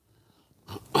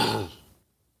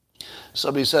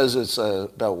 Somebody says it's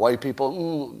about white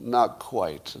people. Not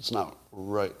quite. It's not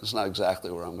right. It's not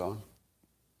exactly where I'm going.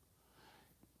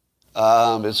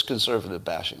 It's conservative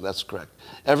bashing. That's correct.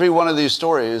 Every one of these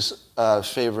stories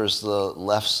favors the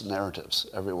left's narratives,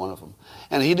 every one of them.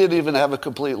 And he didn't even have a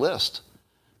complete list.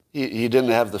 He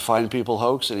didn't have the fine people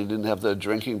hoax, and he didn't have the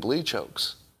drinking bleach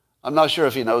hoax. I'm not sure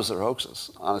if he knows they're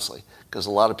hoaxes, honestly, because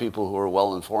a lot of people who are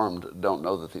well-informed don't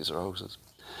know that these are hoaxes.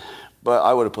 But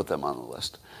I would have put them on the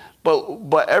list.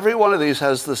 But every one of these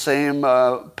has the same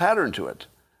pattern to it,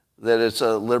 that it's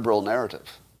a liberal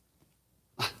narrative.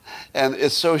 And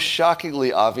it's so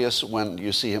shockingly obvious when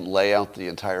you see him lay out the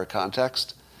entire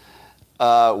context.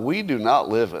 We do not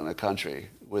live in a country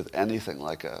with anything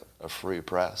like a free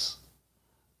press.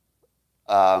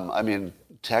 I mean,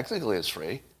 technically it's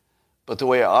free, but the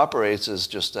way it operates is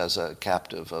just as a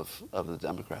captive of the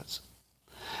Democrats.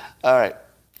 All right.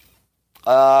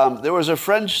 There was a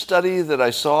French study that I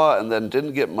saw and then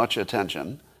didn't get much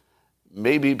attention,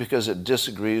 maybe because it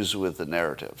disagrees with the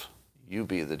narrative. You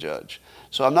be the judge.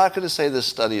 So I'm not going to say this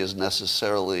study is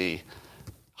necessarily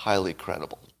highly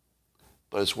credible,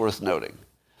 but it's worth noting.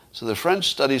 So the French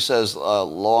study says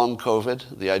long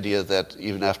COVID, the idea that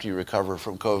even after you recover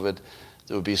from COVID,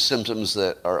 there would be symptoms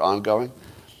that are ongoing,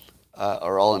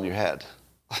 are all in your head.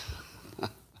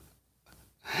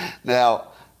 Now,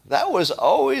 that was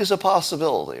always a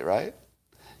possibility, right?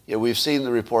 Yeah, we've seen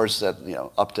the reports that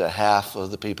up to half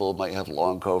of the people might have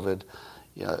long COVID,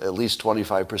 at least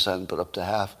 25%, but up to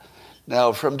half.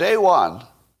 Now, from day one,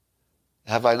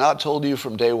 have I not told you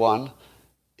from day one,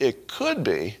 it could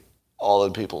be all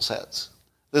in people's heads.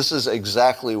 This is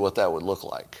exactly what that would look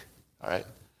like, all right?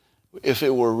 If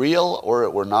it were real or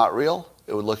it were not real,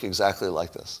 it would look exactly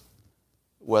like this.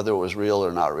 Whether it was real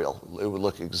or not real, it would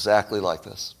look exactly like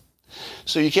this.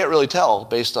 So you can't really tell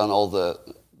based on all the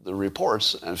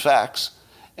reports and facts,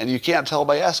 and you can't tell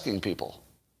by asking people.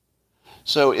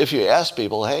 So if you ask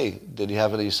people, hey, did you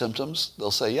have any symptoms?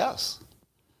 They'll say yes.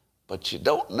 But you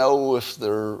don't know if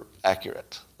they're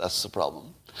accurate. That's the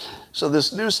problem. So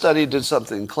this new study did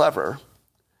something clever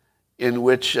in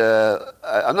which,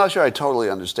 I'm not sure I totally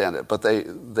understand it, but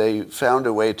they found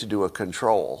a way to do a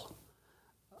control,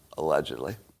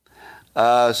 allegedly.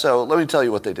 So let me tell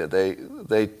you what they did.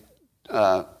 They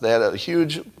had a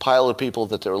huge pile of people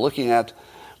that they were looking at,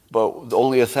 but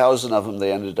only 1,000 of them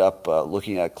they ended up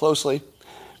looking at closely,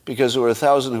 because there were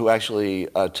 1,000 who actually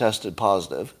tested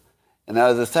positive. And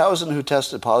out of the 1,000 who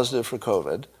tested positive for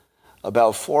COVID,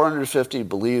 about 450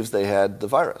 believed they had the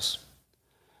virus.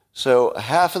 So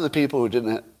half of the people who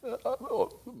didn't,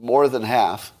 more than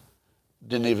half,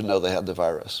 didn't even know they had the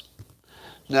virus.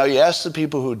 Now you ask the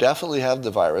people who definitely had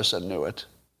the virus and knew it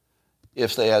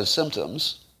if they had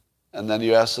symptoms, and then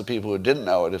you ask the people who didn't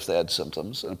know it if they had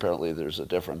symptoms, and apparently there's a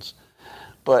difference.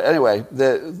 But anyway,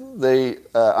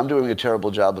 I'm doing a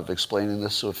terrible job of explaining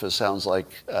this, so if it sounds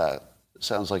like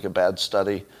a bad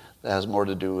study, that has more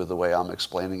to do with the way I'm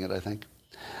explaining it, I think.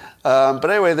 But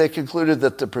anyway, they concluded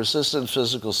that the persistent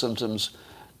physical symptoms,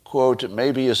 quote,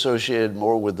 may be associated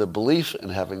more with the belief in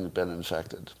having been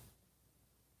infected.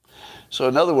 So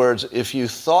in other words, if you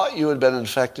thought you had been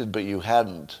infected but you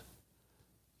hadn't,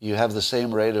 you have the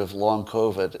same rate of long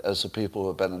COVID as the people who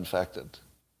have been infected.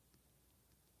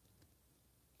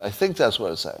 I think that's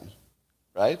what it's saying,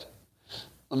 right?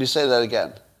 Let me say that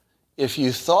again. If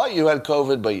you thought you had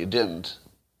COVID but you didn't,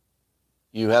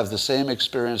 you have the same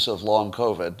experience of long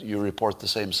COVID, you report the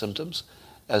same symptoms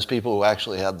as people who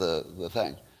actually had the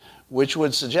thing, which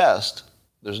would suggest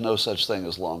there's no such thing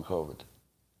as long COVID.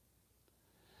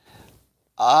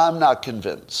 I'm not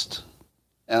convinced,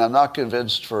 and I'm not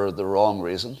convinced for the wrong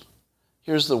reason.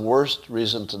 Here's the worst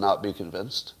reason to not be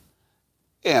convinced.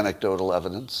 Anecdotal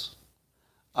evidence.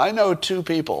 I know 2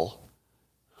 people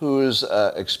whose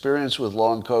experience with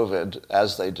long COVID,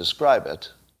 as they describe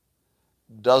it,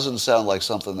 doesn't sound like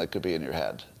something that could be in your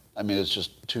head. I mean, it's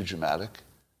just too dramatic.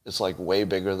 It's like way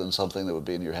bigger than something that would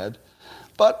be in your head.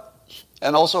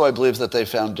 And also I believe that they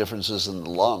found differences in the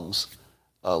lungs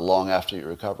long after you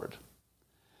recovered.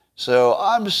 So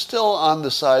I'm still on the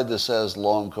side that says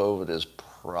long COVID is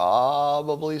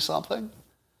probably something,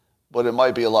 but it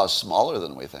might be a lot smaller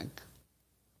than we think,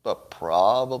 but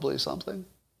probably something.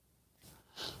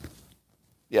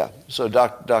 Yeah, so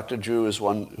Dr. Drew is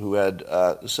one who had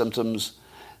symptoms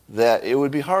that it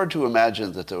would be hard to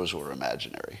imagine that those were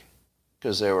imaginary,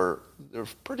 because they were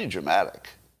pretty dramatic.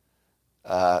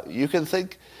 You can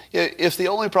think, if the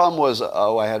only problem was,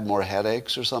 oh, I had more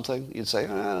headaches or something, you'd say,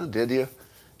 did you?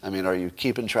 I mean, are you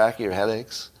keeping track of your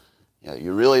headaches?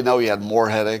 You really know you had more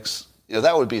headaches?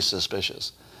 That would be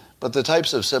suspicious. But the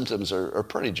types of symptoms are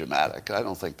pretty dramatic. I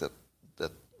don't think that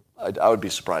I would be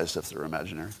surprised if they're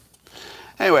imaginary.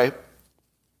 Anyway,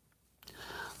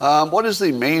 what is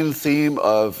the main theme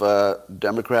of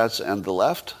Democrats and the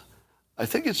left? I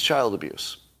think it's child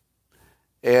abuse.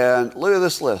 And look at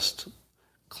this list.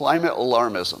 Climate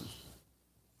alarmism.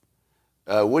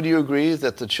 Would you agree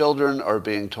that the children are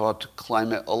being taught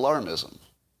climate alarmism?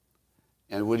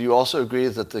 And would you also agree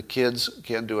that the kids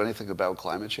can't do anything about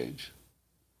climate change?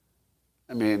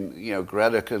 I mean,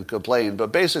 Greta can complain,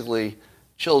 but basically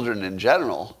children in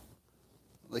general,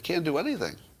 they can't do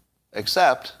anything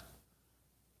except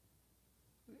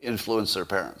influence their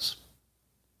parents.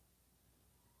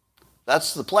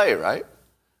 That's the play, right?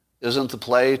 Isn't the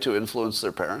play to influence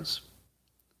their parents?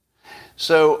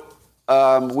 So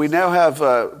we now have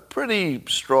a pretty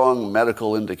strong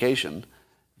medical indication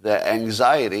that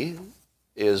anxiety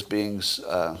is being,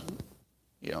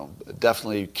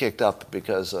 definitely kicked up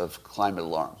because of climate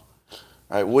alarm.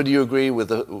 All right, would you agree with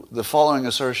the following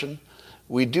assertion?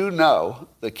 We do know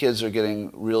that kids are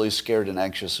getting really scared and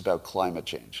anxious about climate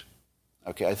change.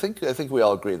 Okay, I think we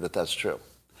all agree that that's true.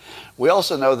 We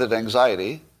also know that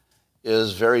anxiety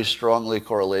is very strongly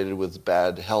correlated with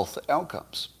bad health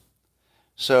outcomes.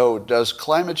 So does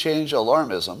climate change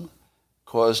alarmism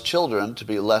cause children to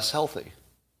be less healthy?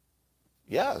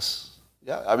 Yes.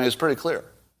 Yeah, I mean, it's pretty clear.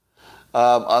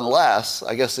 Unless,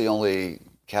 I guess the only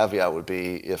caveat would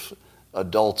be if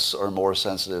adults are more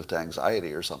sensitive to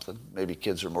anxiety or something. Maybe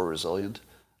kids are more resilient.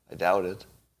 I doubt it.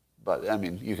 But, I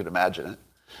mean, you could imagine it.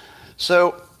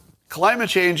 So climate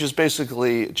change is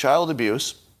basically child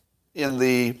abuse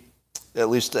at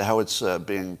least how it's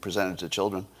being presented to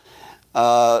children,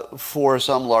 for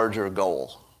some larger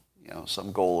goal,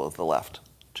 some goal of the left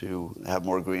to have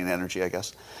more green energy, I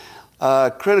guess.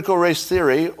 Critical race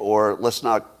theory, or let's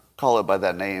not call it by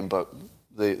that name, but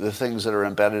the things that are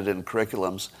embedded in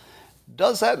curriculums,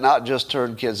 does that not just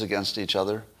turn kids against each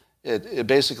other? It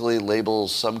basically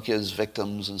labels some kids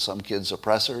victims and some kids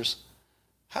oppressors.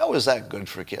 How is that good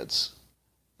for kids?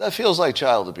 That feels like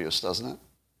child abuse, doesn't it?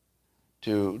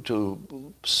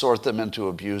 To sort them into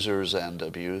abusers and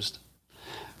abused.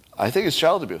 I think it's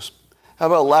child abuse. How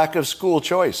about lack of school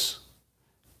choice?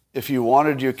 If you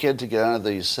wanted your kid to get out of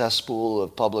the cesspool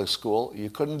of public school, you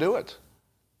couldn't do it,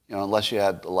 unless you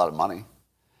had a lot of money.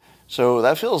 So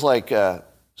that feels like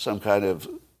some kind of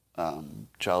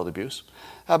child abuse.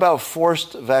 How about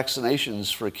forced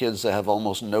vaccinations for kids that have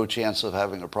almost no chance of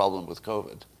having a problem with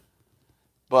COVID?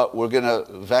 But we're going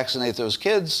to vaccinate those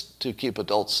kids to keep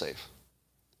adults safe.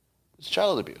 It's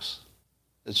child abuse.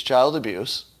 It's child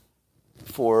abuse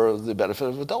for the benefit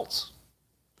of adults.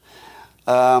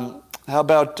 How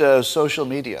about social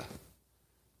media?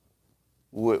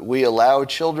 We allow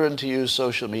children to use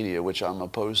social media, which I'm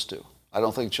opposed to. I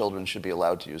don't think children should be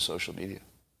allowed to use social media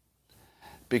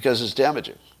because it's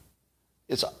damaging.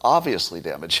 It's obviously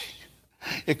damaging.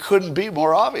 It couldn't be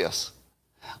more obvious.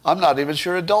 I'm not even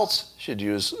sure adults should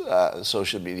use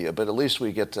social media, but at least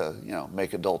we get to,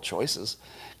 make adult choices.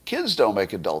 Kids don't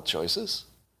make adult choices.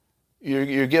 You're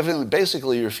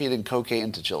feeding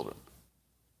cocaine to children.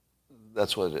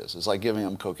 That's what it is. It's like giving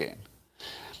them cocaine.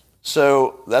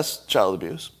 So that's child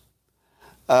abuse.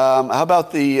 How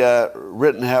about the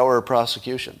Rittenhour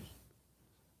prosecution?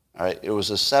 All right, it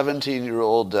was a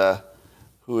 17-year-old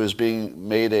who is being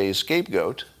made a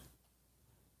scapegoat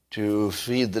to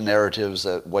feed the narratives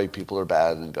that white people are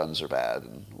bad and guns are bad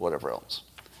and whatever else.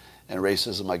 And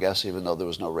racism, I guess, even though there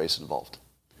was no race involved.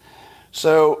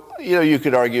 So, you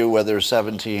could argue whether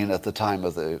 17 at the time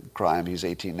of the crime, he's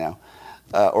 18 now,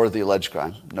 or the alleged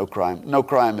crime. No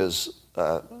crime is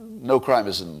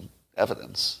in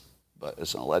evidence, but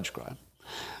it's an alleged crime.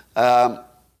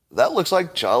 That looks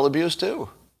like child abuse too.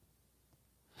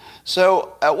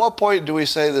 So at what point do we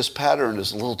say this pattern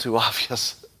is a little too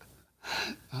obvious?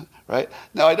 Right?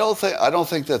 Now, I don't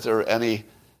think that there are any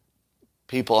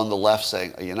people on the left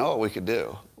saying, you know what we could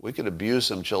do? We could abuse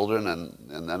some children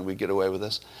and then we get away with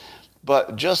this.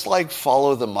 But just like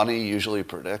follow the money usually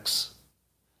predicts,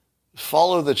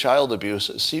 follow the child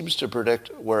abuse seems to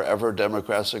predict wherever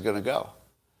Democrats are going to go.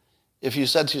 If you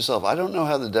said to yourself, I don't know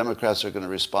how the Democrats are going to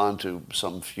respond to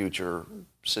some future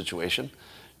situation,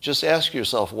 just ask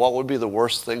yourself, what would be the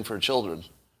worst thing for children?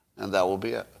 And that will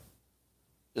be it.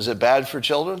 Is it bad for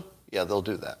children? Yeah, they'll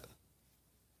do that.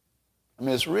 I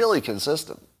mean, it's really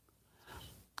consistent.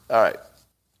 All right.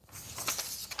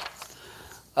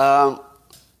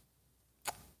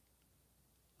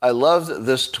 I loved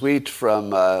this tweet from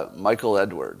Michael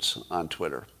Edwards on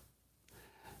Twitter.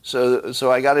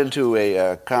 So I got into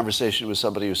a conversation with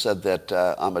somebody who said that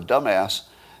I'm a dumbass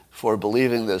for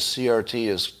believing that CRT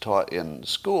is taught in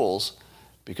schools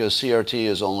because CRT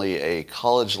is only a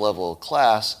college-level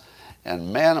class,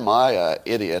 and man, am I an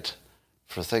idiot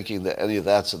for thinking that any of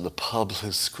that's in the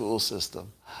public school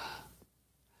system.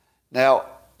 Now,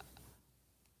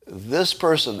 this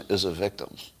person is a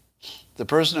victim. The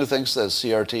person who thinks that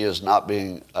CRT is not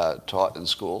being taught in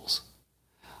schools.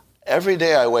 Every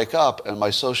day I wake up and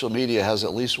my social media has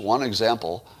at least one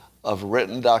example of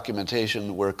written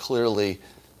documentation where clearly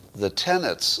the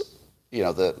tenets,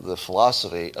 the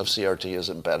philosophy of CRT is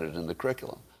embedded in the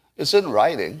curriculum. It's in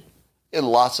writing in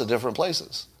lots of different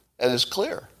places, and it's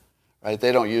clear, right?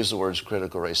 They don't use the words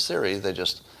critical race theory, they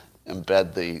just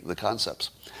embed the concepts.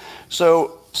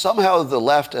 So somehow the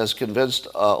left has convinced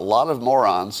a lot of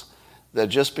morons that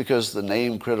just because the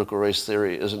name critical race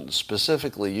theory isn't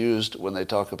specifically used when they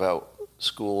talk about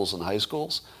schools and high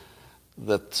schools,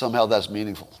 that somehow that's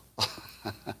meaningful.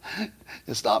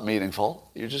 It's not meaningful.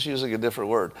 You're just using a different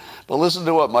word. But listen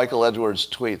to what Michael Edwards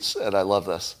tweets, and I love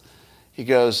this. He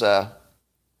goes,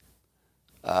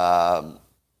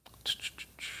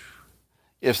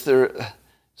 if there...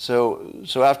 So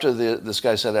after this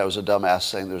guy said I was a dumbass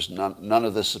saying there's none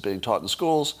of this is being taught in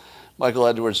schools, Michael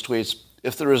Edwards tweets,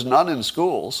 if there is none in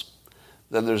schools,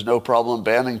 then there's no problem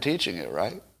banning teaching it,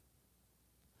 right?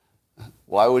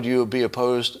 Why would you be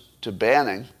opposed to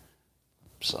banning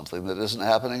something that isn't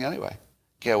happening anyway?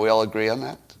 Can't we all agree on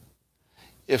that?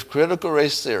 If critical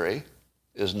race theory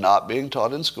is not being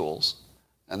taught in schools,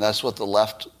 and that's what the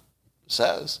left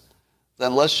says,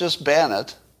 then let's just ban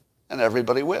it and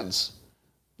everybody wins.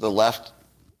 The left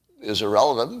is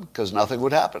irrelevant because nothing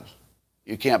would happen.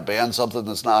 You can't ban something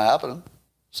that's not happening.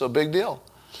 So big deal.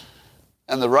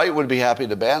 And the right would be happy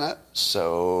to ban it,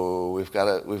 so we've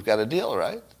got a deal,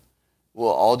 right? We'll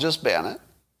all just ban it,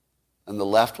 and the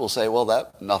left will say, well,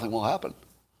 nothing will happen.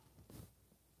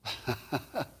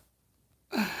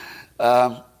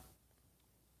 All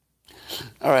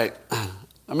right.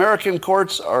 American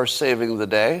courts are saving the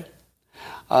day.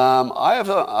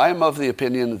 I am of the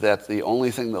opinion that the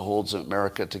only thing that holds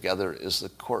America together is the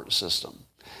court system,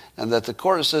 and that the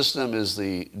court system is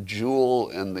the jewel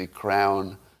in the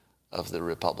crown of the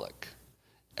republic.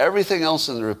 Everything else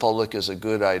in the republic is a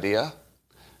good idea,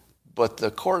 but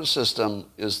the court system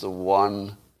is the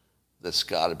one that's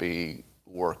got to be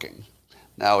working.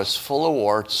 Now, it's full of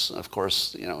warts. Of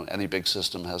course, any big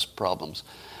system has problems,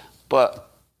 but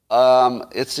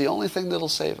it's the only thing that'll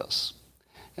save us.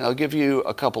 And I'll give you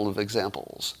a couple of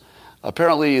examples.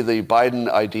 Apparently, the Biden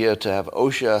idea to have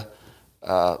OSHA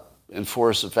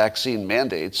enforce vaccine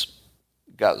mandates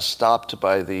got stopped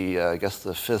by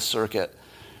the Fifth Circuit,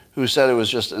 who said it was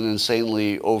just an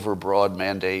insanely overbroad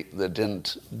mandate that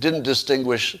didn't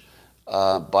distinguish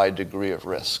by degree of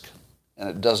risk. And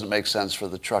it doesn't make sense for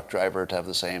the truck driver to have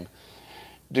the same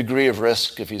degree of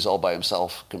risk if he's all by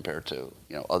himself compared to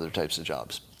other types of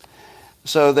jobs.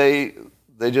 So they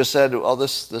just said, well,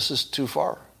 this is too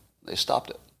far. They stopped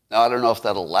it. Now, I don't know if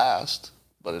that'll last,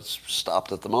 but it's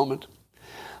stopped at the moment.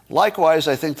 Likewise,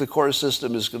 I think the court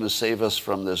system is going to save us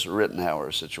from this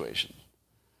Rittenhour situation.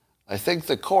 I think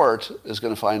the court is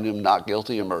going to find him not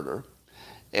guilty of murder,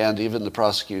 and even the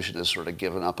prosecution has sort of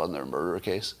given up on their murder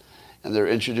case, and they're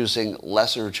introducing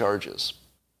lesser charges.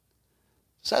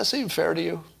 Does that seem fair to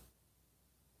you?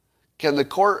 Can the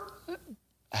court,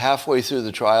 halfway through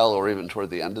the trial or even toward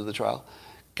the end of the trial,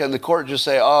 can the court just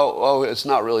say, oh, it's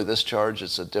not really this charge,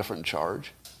 it's a different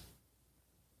charge?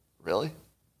 Really?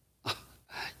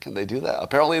 Can they do that?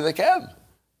 Apparently they can,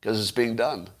 because it's being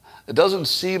done. It doesn't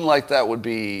seem like that would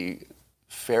be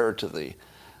fair to the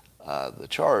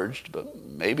charged, but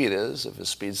maybe it is if it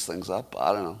speeds things up.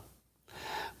 I don't know.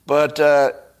 But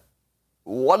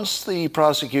once the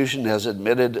prosecution has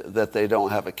admitted that they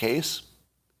don't have a case,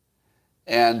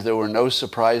 and there were no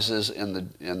surprises in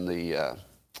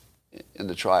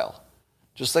the trial,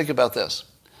 just think about this.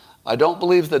 I don't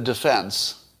believe the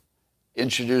defense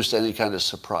introduced any kind of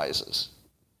surprises.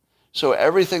 So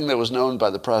everything that was known by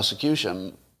the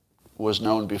prosecution was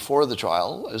known before the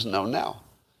trial is known now,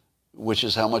 which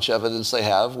is how much evidence they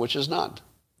have, which is none,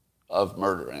 of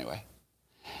murder anyway.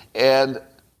 And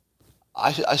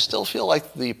I still feel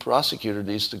like the prosecutor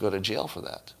needs to go to jail for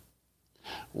that.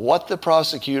 What the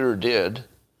prosecutor did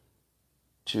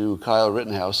to Kyle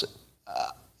Rittenhouse,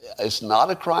 it's not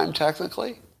a crime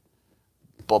technically,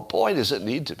 but boy, does it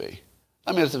need to be.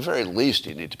 I mean, at the very least,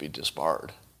 you need to be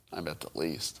disbarred. I mean, at the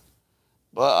least.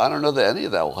 But I don't know that any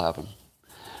of that will happen.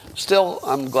 Still,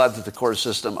 I'm glad that the court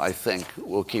system, I think,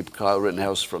 will keep Kyle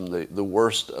Rittenhouse from the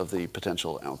worst of the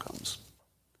potential outcomes.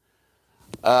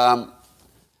 I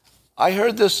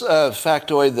heard this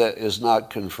factoid that is not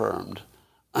confirmed,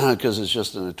 because it's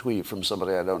just in a tweet from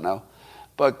somebody I don't know.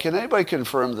 But can anybody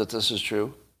confirm that this is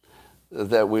true?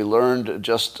 That we learned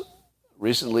just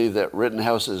recently that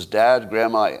Rittenhouse's dad,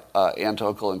 grandma, aunt,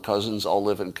 uncle, and cousins all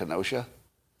live in Kenosha?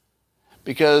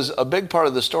 Because a big part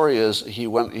of the story is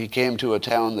he came to a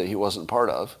town that he wasn't part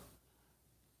of,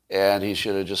 and he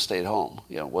should have just stayed home.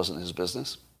 You know, it wasn't his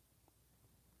business.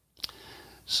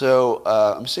 So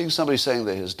I'm seeing somebody saying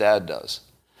that his dad does.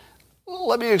 Well,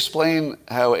 let me explain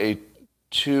how a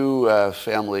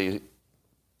two-parent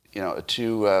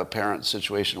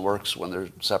situation works when they're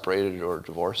separated or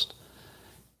divorced.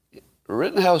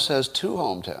 Rittenhouse has two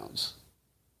hometowns.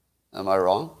 Am I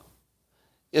wrong?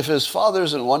 If his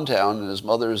father's in one town and his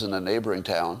mother's in a neighboring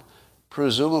town,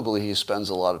 presumably he spends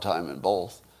a lot of time in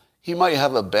both. He might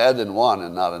have a bed in one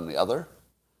and not in the other,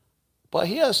 but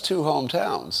he has two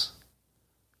hometowns.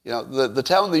 You know, the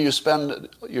town that you spend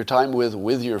your time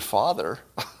with your father,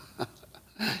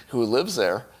 who lives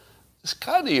there, is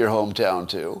kind of your hometown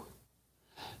too.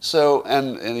 So,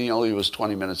 and he only was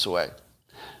 20 minutes away.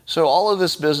 So all of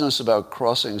this business about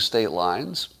crossing state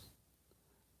lines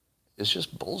is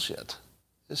just bullshit.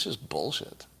 It's just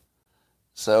bullshit.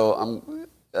 So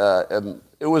and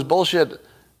it was bullshit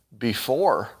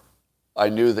before I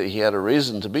knew that he had a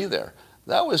reason to be there.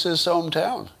 That was his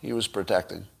hometown he was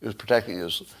protecting. He was protecting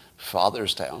his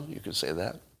father's town, you could say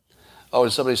that. Oh,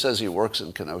 and somebody says he works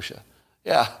in Kenosha.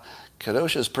 Yeah,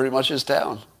 Kenosha is pretty much his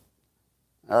town.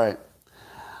 All right.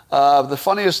 The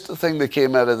funniest thing that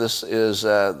came out of this is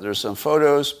there's some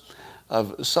photos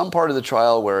of some part of the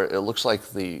trial where it looks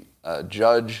like the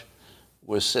judge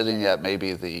was sitting at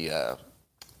maybe the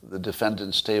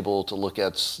defendant's table to look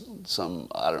at some,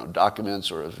 I don't know,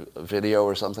 documents or a video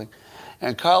or something.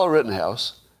 And Kyle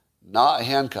Rittenhouse, not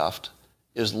handcuffed,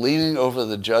 is leaning over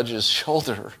the judge's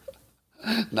shoulder,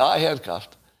 not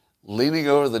handcuffed, leaning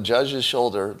over the judge's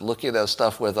shoulder, looking at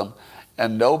stuff with him,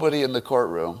 and nobody in the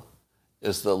courtroom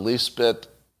is the least bit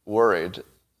worried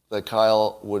that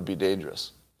Kyle would be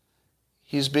dangerous.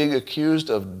 He's being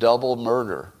accused of double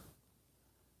murder,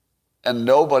 and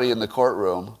nobody in the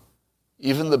courtroom,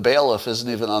 even the bailiff isn't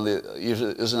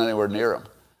anywhere near him.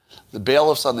 The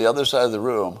bailiff's on the other side of the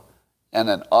room, and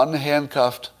an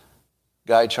unhandcuffed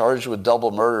guy charged with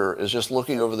double murder is just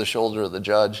looking over the shoulder of the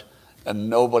judge, and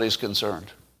nobody's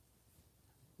concerned.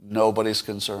 Nobody's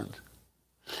concerned.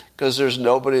 Because there's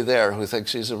nobody there who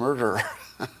thinks he's a murderer.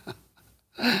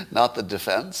 Not the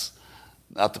defense,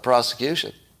 not the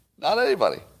prosecution, not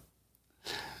anybody.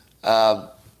 I'm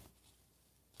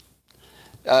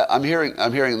hearing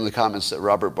in the comments that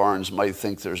Robert Barnes might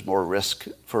think there's more risk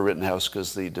for Rittenhouse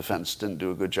because the defense didn't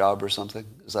do a good job or something.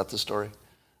 Is that the story?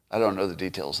 I don't know the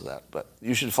details of that, but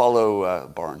you should follow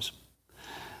Barnes.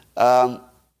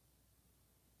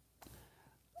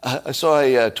 I saw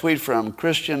a tweet from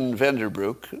Christian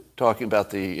Vanderbroek talking about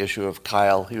the issue of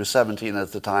Kyle. He was 17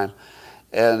 at the time.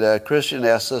 And Christian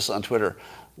asked us on Twitter,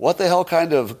 what the hell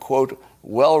kind of, quote,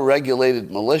 well-regulated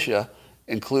militia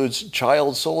includes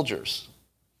child soldiers?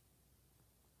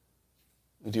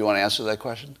 Do you want to answer that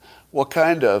question? What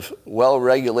kind of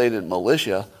well-regulated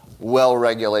militia,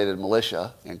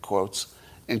 in quotes,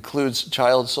 includes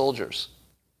child soldiers?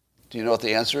 Do you know what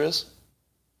the answer is?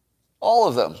 All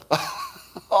of them.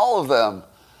 All of them.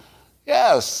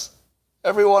 Yes,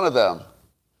 every one of them.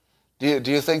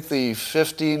 Do you think the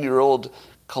 15-year-old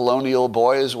colonial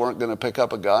boys weren't going to pick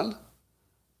up a gun?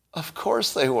 Of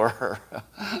course they were.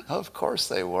 Of course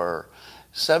they were.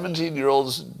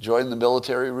 17-year-olds join the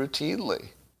military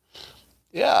routinely.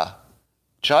 Yeah.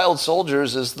 Child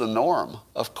soldiers is the norm.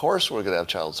 Of course we're going to have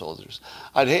child soldiers.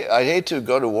 I'd hate to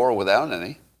go to war without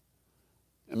any.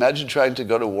 Imagine trying to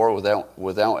go to war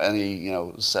without any,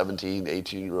 17,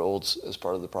 18-year-olds as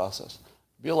part of the process.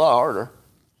 It'd be a lot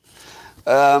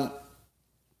harder.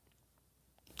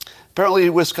 Apparently,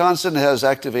 Wisconsin has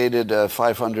activated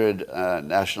 500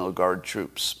 National Guard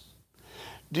troops.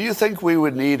 Do you think we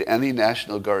would need any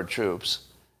National Guard troops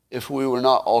if we were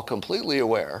not all completely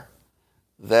aware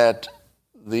that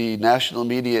the national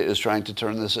media is trying to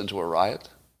turn this into a riot?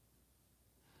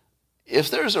 If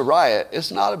there's a riot,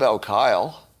 it's not about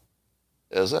Kyle,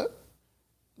 is it?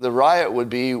 The riot would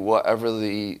be whatever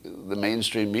the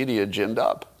mainstream media ginned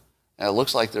up. And it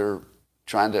looks like they're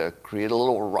trying to create a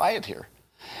little riot here.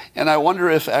 And I wonder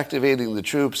if activating the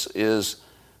troops is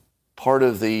part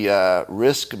of the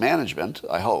risk management,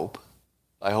 I hope.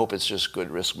 I hope it's just good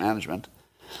risk management.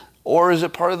 Or is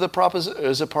it part of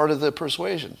the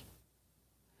persuasion?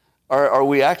 Are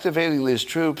we activating these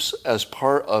troops as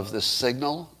part of the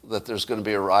signal that there's going to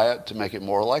be a riot to make it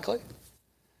more likely?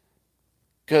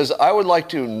 Because I would like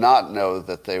to not know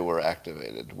that they were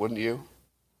activated, wouldn't you?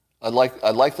 I'd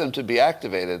like them to be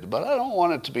activated, but I don't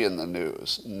want it to be in the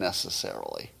news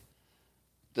necessarily.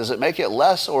 Does it make it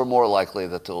less or more likely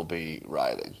that there'll be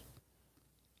rioting?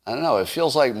 I don't know. It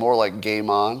feels like more like game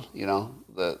on, you know,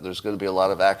 that there's going to be a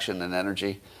lot of action and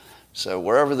energy. So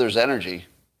wherever there's energy,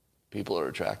 people are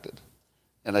attracted.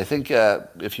 And I think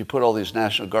if you put all these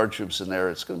National Guard troops in there,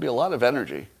 it's going to be a lot of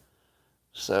energy.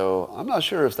 So I'm not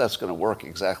sure if that's going to work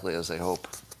exactly as they hope.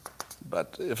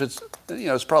 But if it's, you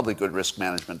know, it's probably good risk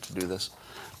management to do this.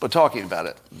 But talking about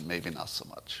it, maybe not so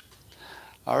much.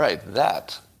 All right,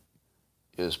 that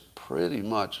is pretty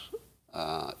much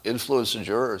influence the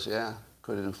jurors. Yeah,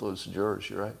 could influence the jurors,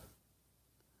 you're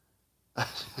right.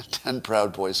 10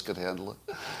 Proud Boys could handle it.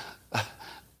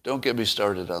 Don't get me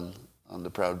started on the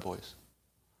Proud Boys.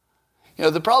 You know,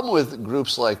 the problem with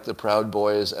groups like the Proud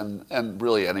Boys and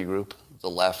really any group, the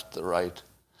left, the right,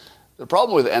 the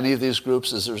problem with any of these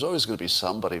groups is there's always going to be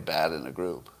somebody bad in a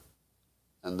group.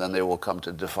 And then they will come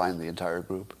to define the entire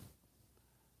group.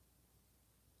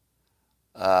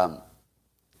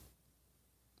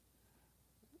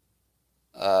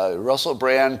 Russell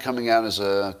Brand coming out as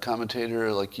a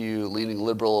commentator like you, leaning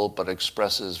liberal, but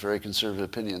expresses very conservative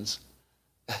opinions.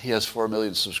 He has 4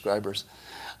 million subscribers.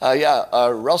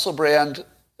 Russell Brand,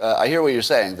 I hear what you're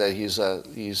saying, that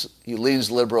he leans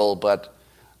liberal, but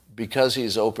because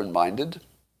he's open-minded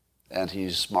and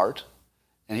he's smart,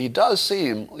 and he does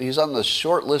seem, he's on the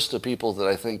short list of people that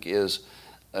I think is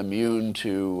immune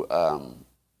to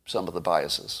some of the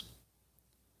biases.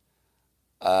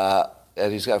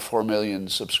 And he's got 4 million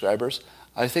subscribers.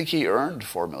 I think he earned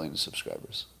 4 million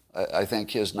subscribers. I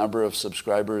think his number of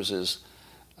subscribers is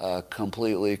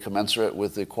completely commensurate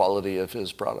with the quality of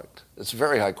his product. It's a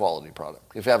very high-quality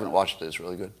product. If you haven't watched it, it's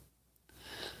really good.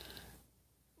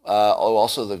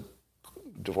 Also the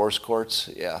divorce courts,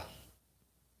 yeah.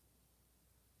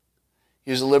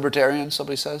 He's a libertarian,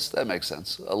 somebody says. That makes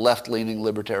sense. A left-leaning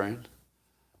libertarian.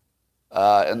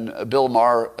 And Bill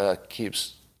Maher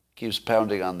keeps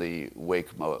pounding on the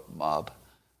Wake mob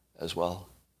as well.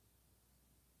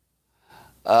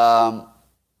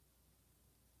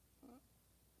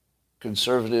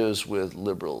 Conservatives with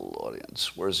liberal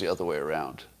audience. Where's the other way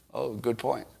around? Oh, good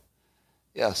point.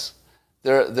 Yes.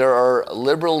 There are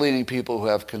liberal-leaning people who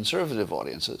have conservative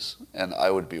audiences, and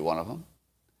I would be one of them.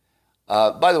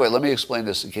 By the way, let me explain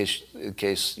this in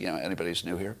case you know anybody's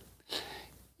new here.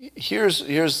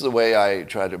 Here's the way I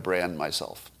try to brand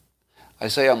myself. I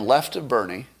say I'm left of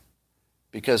Bernie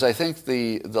because I think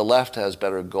the left has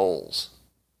better goals.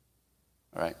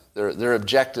 Right? Their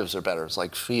objectives are better. It's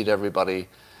like feed everybody,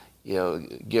 you know,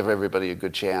 give everybody a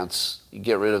good chance. You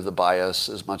get rid of the bias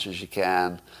as much as you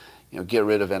can. You know, get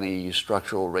rid of any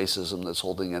structural racism that's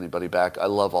holding anybody back. I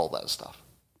love all that stuff.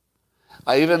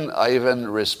 I even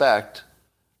respect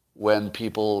when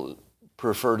people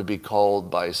prefer to be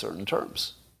called by certain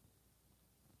terms.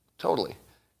 Totally.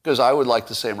 Because I would like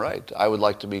the same right. I would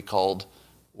like to be called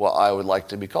what I would like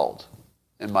to be called.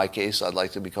 In my case, I'd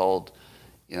like to be called,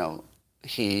 you know,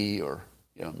 he or,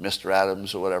 you know, Mr.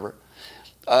 Adams or whatever.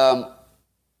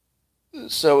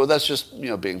 So that's just, you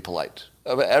know, being polite.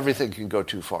 Everything can go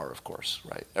too far, of course,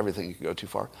 right? Everything can go too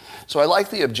far. So I like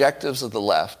the objectives of the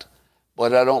left,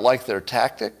 but I don't like their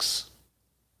tactics,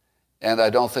 and I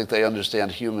don't think they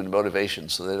understand human motivation,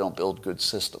 so they don't build good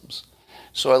systems.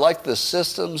 So I like the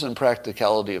systems and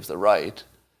practicality of the right,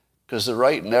 because the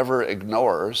right never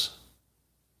ignores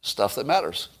stuff that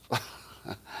matters.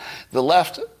 The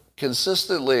left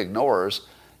consistently ignores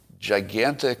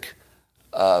gigantic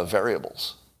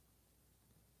variables.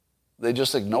 They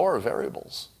just ignore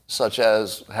variables, such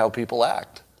as how people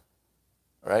act,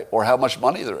 right? Or how much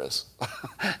money there is.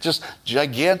 Just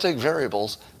gigantic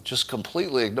variables, just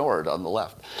completely ignored on the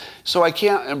left. So I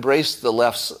can't embrace the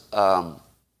left's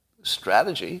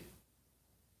strategy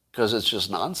because it's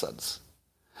just nonsense.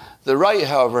 The right,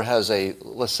 however, has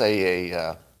let's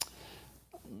say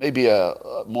maybe a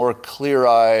more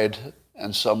clear-eyed,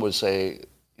 and some would say,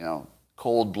 you know,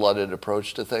 cold-blooded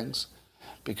approach to things.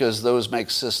 because those make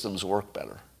systems work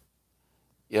better.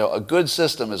 You know, a good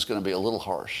system is going to be a little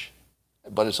harsh,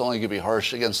 but it's only going to be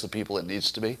harsh against the people it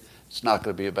needs to be. It's not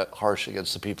going to be a bit harsh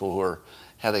against the people who are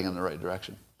heading in the right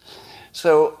direction.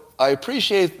 So I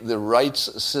appreciate the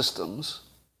right's systems,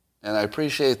 and I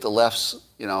appreciate the left's,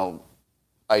 you know,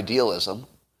 idealism,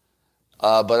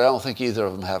 but I don't think either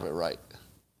of them have it right.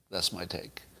 That's my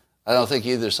take. I don't think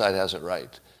either side has it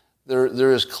right.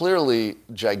 There is clearly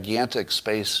gigantic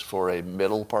space for a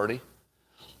middle party.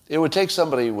 It would take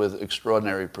somebody with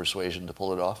extraordinary persuasion to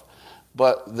pull it off,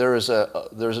 but there's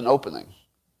an opening,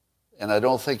 and I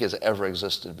don't think it's ever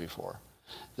existed before.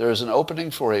 There is an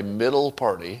opening for a middle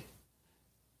party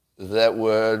that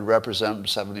would represent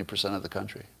 70% of the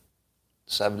country.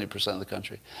 70% of the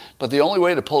country. But the only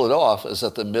way to pull it off is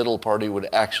that the middle party would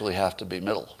actually have to be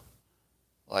middle.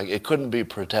 Like, it couldn't be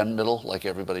pretend middle like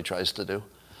everybody tries to do.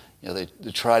 You know,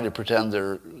 they try to pretend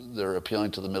they're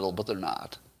appealing to the middle, but they're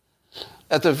not.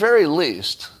 At the very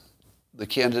least, the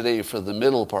candidate for the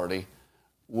middle party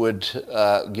would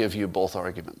give you both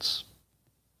arguments,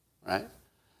 right?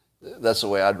 That's the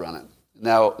way I'd run it.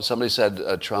 Now, somebody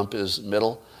said Trump is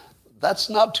middle. That's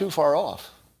not too far off.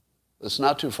 It's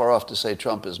not too far off to say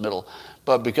Trump is middle,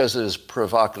 but because of his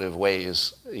provocative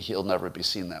ways, he'll never be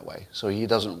seen that way. So he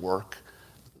doesn't work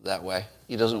that way.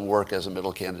 He doesn't work as a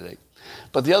middle candidate.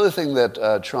 But the other thing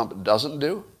that Trump doesn't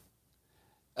do,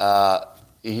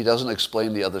 he doesn't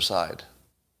explain the other side.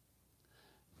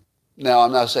 Now,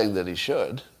 I'm not saying that he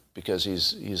should, because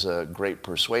he's a great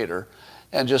persuader,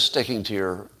 and just sticking to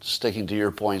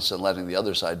your points and letting the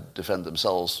other side defend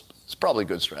themselves is probably a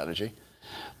good strategy.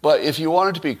 But if you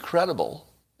wanted to be credible,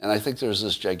 and I think there's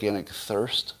this gigantic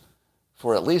thirst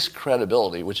for at least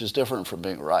credibility, which is different from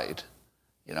being right.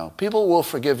 You know, people will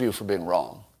forgive you for being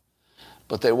wrong,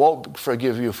 but they won't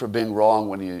forgive you for being wrong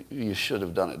when you should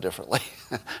have done it differently,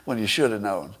 when you should have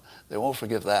known. They won't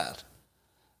forgive that.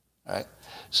 Right?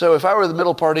 So if I were the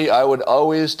middle party, I would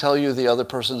always tell you the other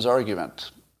person's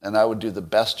argument, and I would do the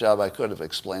best job I could of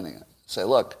explaining it. Say,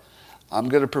 look, I'm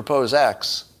going to propose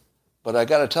X, but I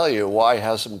got to tell you Y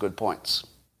has some good points.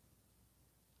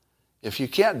 If you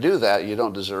can't do that, you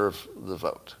don't deserve the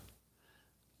vote.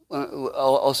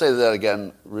 I'll say that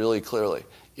again really clearly.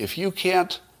 If you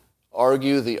can't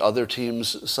argue the other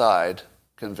team's side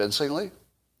convincingly,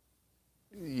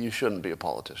 you shouldn't be a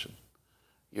politician.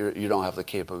 You don't have the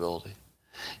capability.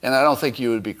 And I don't think you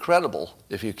would be credible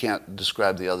if you can't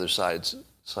describe the other side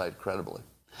credibly.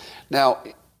 Now,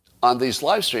 on these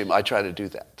live stream, I try to do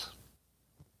that.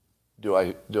 Do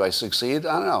I succeed?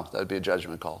 I don't know. That'd be a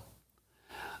judgment call.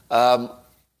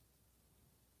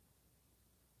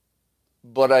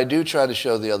 But I do try to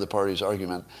show the other party's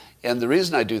argument. And the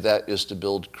reason I do that is to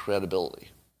build credibility.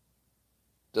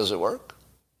 Does it work?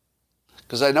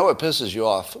 Because I know it pisses you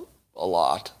off a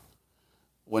lot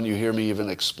when you hear me even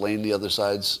explain the other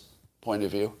side's point of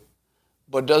view.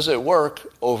 But does it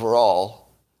work overall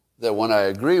that when I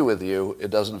agree with you,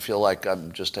 it doesn't feel like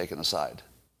I'm just taking a side?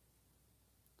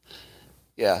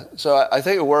 Yeah, so I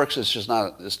think it works. It's just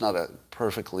not a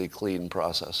perfectly clean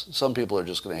process. Some people are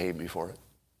just going to hate me for it.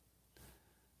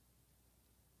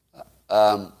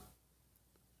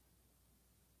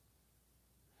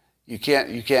 You can't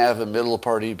have a middle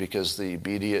party because the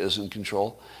media is in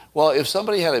control. Well, if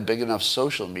somebody had a big enough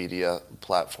social media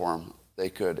platform, they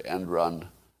could end run,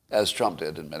 as Trump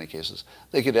did in many cases,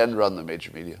 they could end run the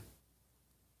major media.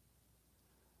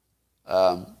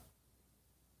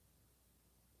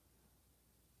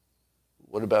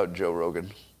 What about Joe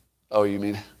Rogan? Oh, you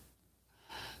mean?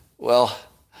 Well,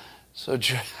 so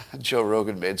Joe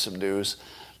Rogan made some news.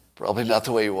 Probably not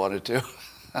the way you wanted to.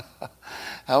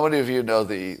 How many of you know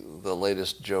the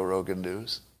latest Joe Rogan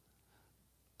news?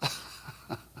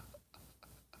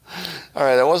 All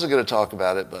right, I wasn't going to talk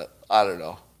about it, but I don't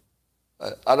know.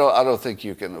 I don't think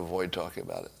you can avoid talking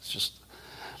about it. It's just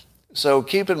so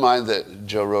keep in mind that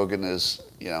Joe Rogan is,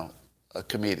 a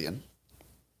comedian.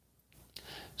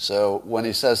 So when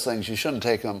he says things, you shouldn't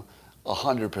take him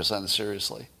 100%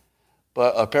 seriously.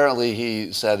 But apparently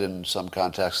he said in some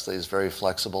context that he's very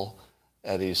flexible,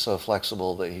 and he's so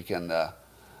flexible that he can,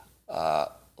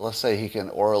 let's say he can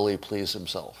orally please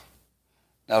himself.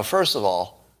 Now, first of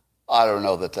all, I don't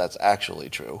know that that's actually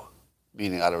true,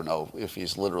 meaning I don't know if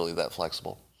he's literally that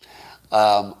flexible.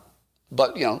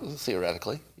 But,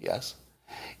 theoretically, yes.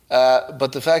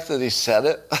 But the fact that he said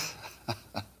it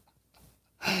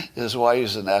is why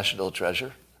he's a national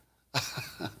treasure.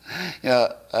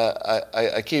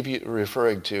 I keep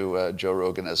referring to Joe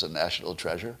Rogan as a national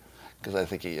treasure because I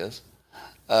think he is.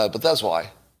 But that's why.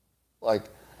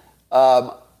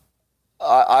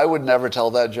 I would never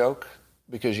tell that joke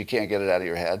because you can't get it out of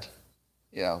your head.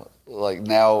 like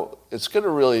now it's going to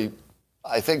really,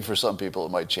 I think for some people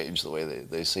it might change the way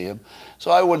they see him.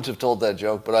 So I wouldn't have told that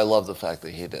joke, but I love the fact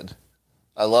that he did.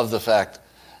 I love the fact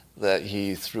that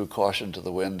he threw caution to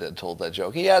the wind and told that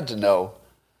joke. He had to know,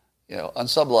 on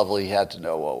some level he had to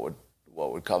know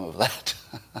what would come of that.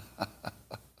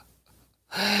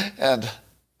 And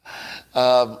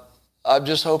I'm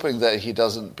just hoping that he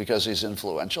doesn't, because he's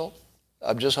influential,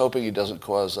 I'm just hoping he doesn't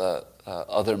cause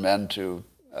other men to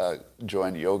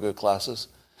join yoga classes.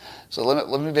 So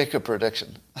let me make a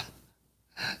prediction.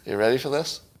 You ready for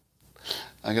this?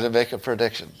 I'm going to make a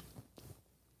prediction.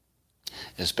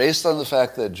 It's based on the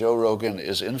fact that Joe Rogan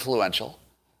is influential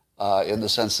in the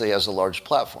sense that he has a large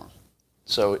platform.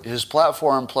 So his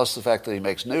platform plus the fact that he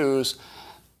makes news,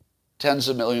 tens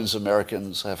of millions of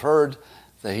Americans have heard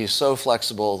that he's so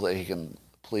flexible that he can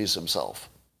please himself.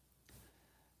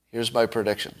 Here's my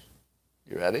prediction.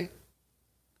 You ready?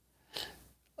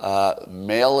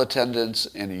 Male attendance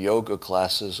in yoga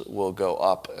classes will go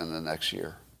up in the next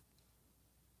year.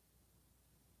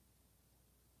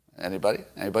 Anybody?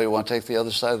 Anybody want to take the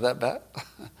other side of that bet?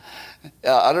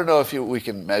 I don't know if we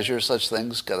can measure such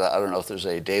things, because I don't know if there's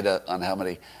any data on how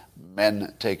many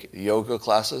men take yoga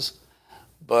classes.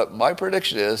 But my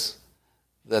prediction is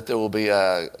that there will be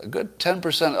a good 10%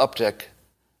 uptick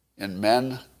in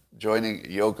men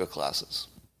joining yoga classes.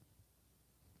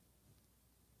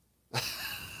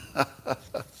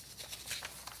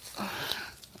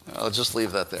 I'll just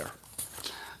leave that there.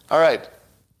 All right.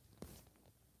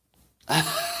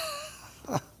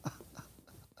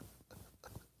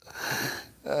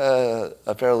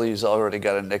 Apparently he's already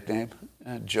got a nickname,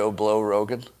 Joe Blow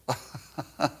Rogan.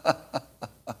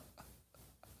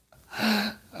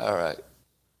 All right.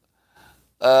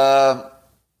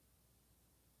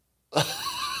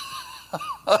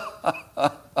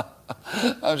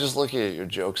 I'm just looking at your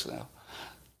jokes now.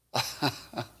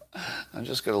 I'm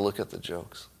just going to look at the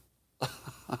jokes.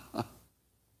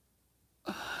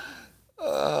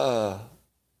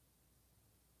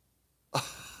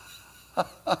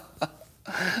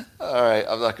 All right,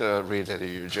 I'm not going to read any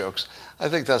of your jokes. I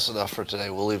think that's enough for today.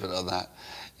 We'll leave it on that.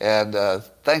 And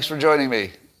thanks for joining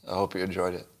me. I hope you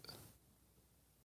enjoyed it.